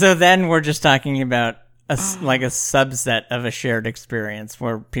 so then we're just talking about a subset of a shared experience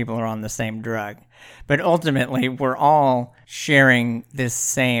where people are on the same drug. But ultimately, we're all sharing this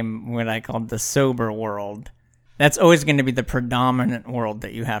same, what I call the sober world. That's always going to be the predominant world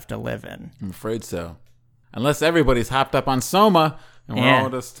that you have to live in. I'm afraid so. Unless everybody's hopped up on Soma and we're all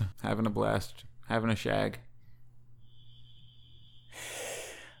just having a blast, having a shag.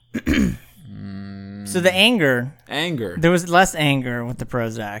 So the anger. There was less anger with the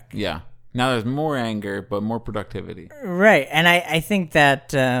Prozac. Yeah. Now there's more anger, but more productivity. Right. And I think that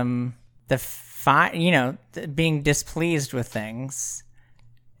being displeased with things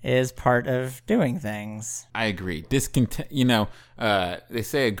is part of doing things. I agree. They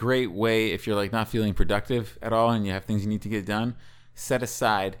say a great way if you're like not feeling productive at all and you have things you need to get done, set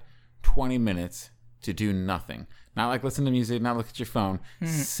aside 20 minutes to do nothing. Not like listen to music, not look at your phone.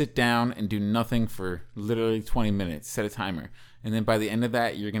 Sit down and do nothing for literally 20 minutes. Set a timer. And then by the end of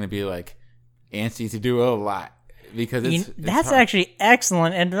that, you're going to be like antsy to do a lot because that's hard. Actually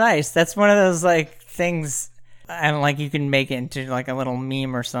excellent advice. That's one of those like things and like you can make it into like a little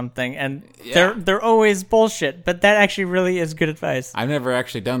meme or something, and they're always bullshit. But that actually really is good advice. I've never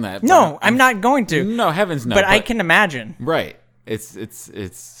actually done that. No, I'm not going to. No, heavens no. But I can imagine. Right.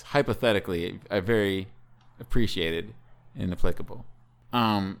 It's hypothetically very appreciated and applicable.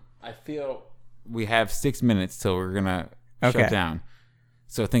 I feel we have 6 minutes till we're gonna shut down.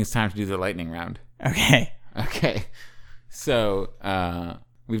 So I think it's time to do the lightning round. Okay. So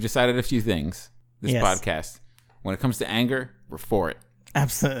we've decided a few things this podcast. When it comes to anger, we're for it.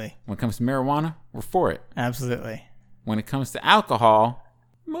 Absolutely. When it comes to marijuana, we're for it. Absolutely. When it comes to alcohol,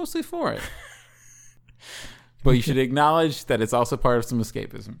 mostly for it. But you should acknowledge that it's also part of some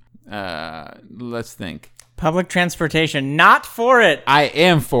escapism. Let's think. Public transportation, not for it. I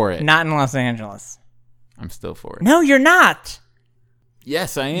am for it. Not in Los Angeles. I'm still for it. No, you're not.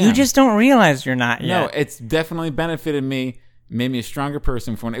 Yes, I am. You just don't realize you're not yet. No, it's definitely benefited me, made me a stronger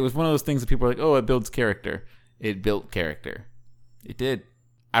person. It was one of those things that people are like, oh, it builds character. It built character. It did.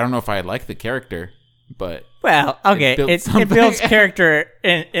 I don't know if I like the character, but... Well, okay, it builds character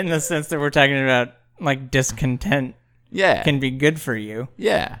in the sense that we're talking about, like, discontent can be good for you.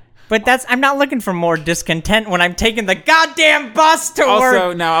 Yeah. But I'm not looking for more discontent when I'm taking the goddamn bus to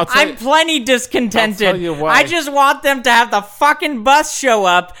work. Now I'm plenty discontented. I'll tell you why. I just want them to have the fucking bus show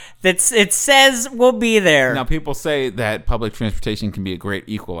up that it says will be there. Now, people say that public transportation can be a great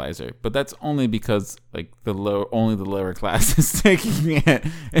equalizer, but that's only because like only the lower class is taking it,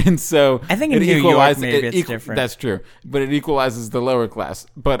 and so I think in New York maybe it's different. That's true, but it equalizes the lower class.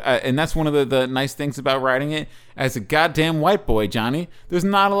 But and that's one of the nice things about riding it as a goddamn white boy, Johnny. There's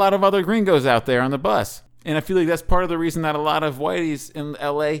not a lot of other gringos out there on the bus, and I feel like that's part of the reason that a lot of whiteys in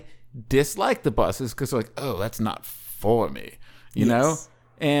LA dislike the bus is because they're like, oh, that's not for me, you know.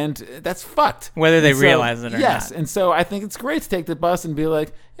 And that's fucked. Whether they realize it or not. Yes. And so I think it's great to take the bus and be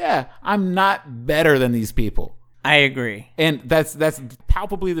like, yeah, I'm not better than these people. I agree. And that's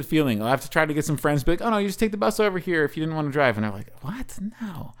palpably the feeling. I'll have to try to get some friends to be like, oh, no, you just take the bus over here if you didn't want to drive. And I'm like, what?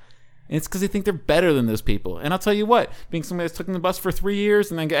 No. And it's because they think they're better than those people. And I'll tell you what, being somebody that's taken the bus for 3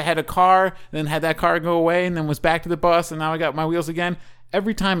 years and then had a car, and then had that car go away and then was back to the bus and now I got my wheels again.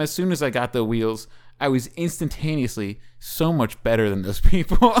 Every time, as soon as I got the wheels, I was instantaneously so much better than those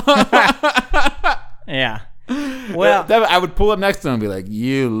people. Yeah. Well, I would pull up next to them and be like,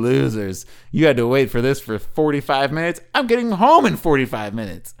 you losers. You had to wait for this for 45 minutes. I'm getting home in 45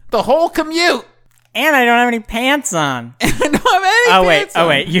 minutes. The whole commute. And I don't have any pants on. I don't have any pants on. Oh,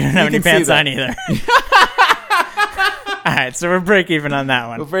 wait. You don't have any pants on either. All right. So we're break even on that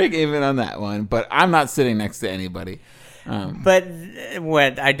one. We'll break even on that one. But I'm not sitting next to anybody. But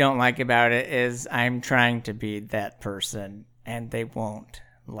what I don't like about it is I'm trying to be that person, and they won't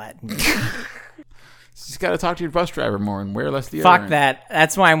let me. You just got to talk to your bus driver more and wear less deodorant. Fuck that.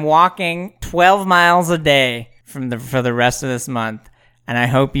 That's why I'm walking 12 miles a day for the rest of this month, and I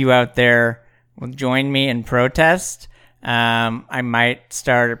hope you out there will join me in protest. I might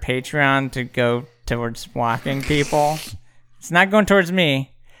start a Patreon to go towards walking people. It's not going towards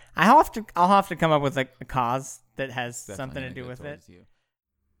me. I'll have to come up with like a cause that has something to do with it.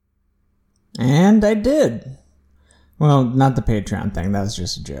 And I did. Well, not the Patreon thing. That was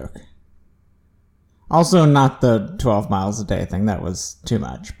just a joke. Also, not the 12 miles a day thing. That was too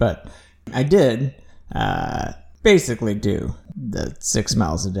much. But I did basically do the 6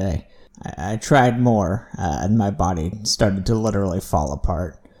 miles a day. I tried more, and my body started to literally fall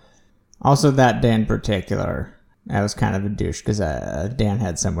apart. Also, that day in particular, I was kind of a douche because Dan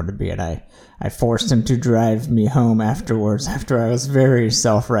had somewhere to be, and I forced him to drive me home afterwards after I was very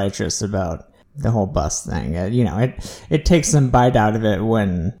self-righteous about the whole bus thing. It takes some bite out of it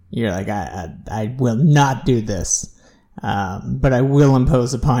when you're like, I will not do this, but I will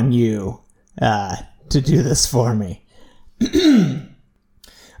impose upon you to do this for me.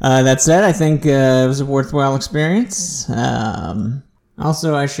 That said, I think it was a worthwhile experience.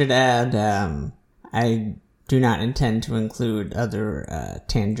 Also, I should add, I do not intend to include other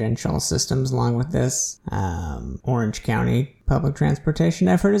tangential systems along with this. Orange County public transportation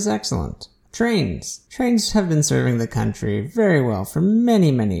effort is excellent. Trains have been serving the country very well for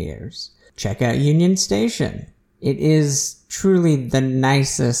many, many years. Check out Union Station. It is truly the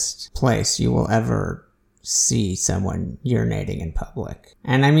nicest place you will ever see someone urinating in public.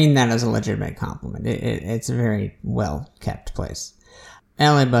 And I mean that as a legitimate compliment. It's a very well-kept place.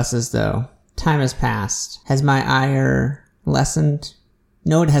 LA buses, though, time has passed. Has my ire lessened?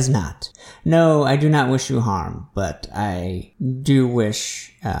 No, it has not. No, I do not wish you harm, but I do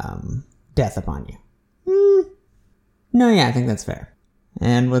wish death upon you. No, yeah, I think that's fair.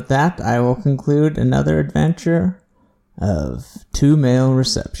 And with that, I will conclude another adventure of two male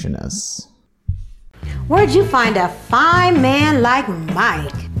receptionists. Where'd you find a fine man like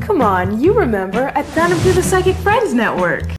Mike? Come on, you remember. I found him through the Psychic Friends Network.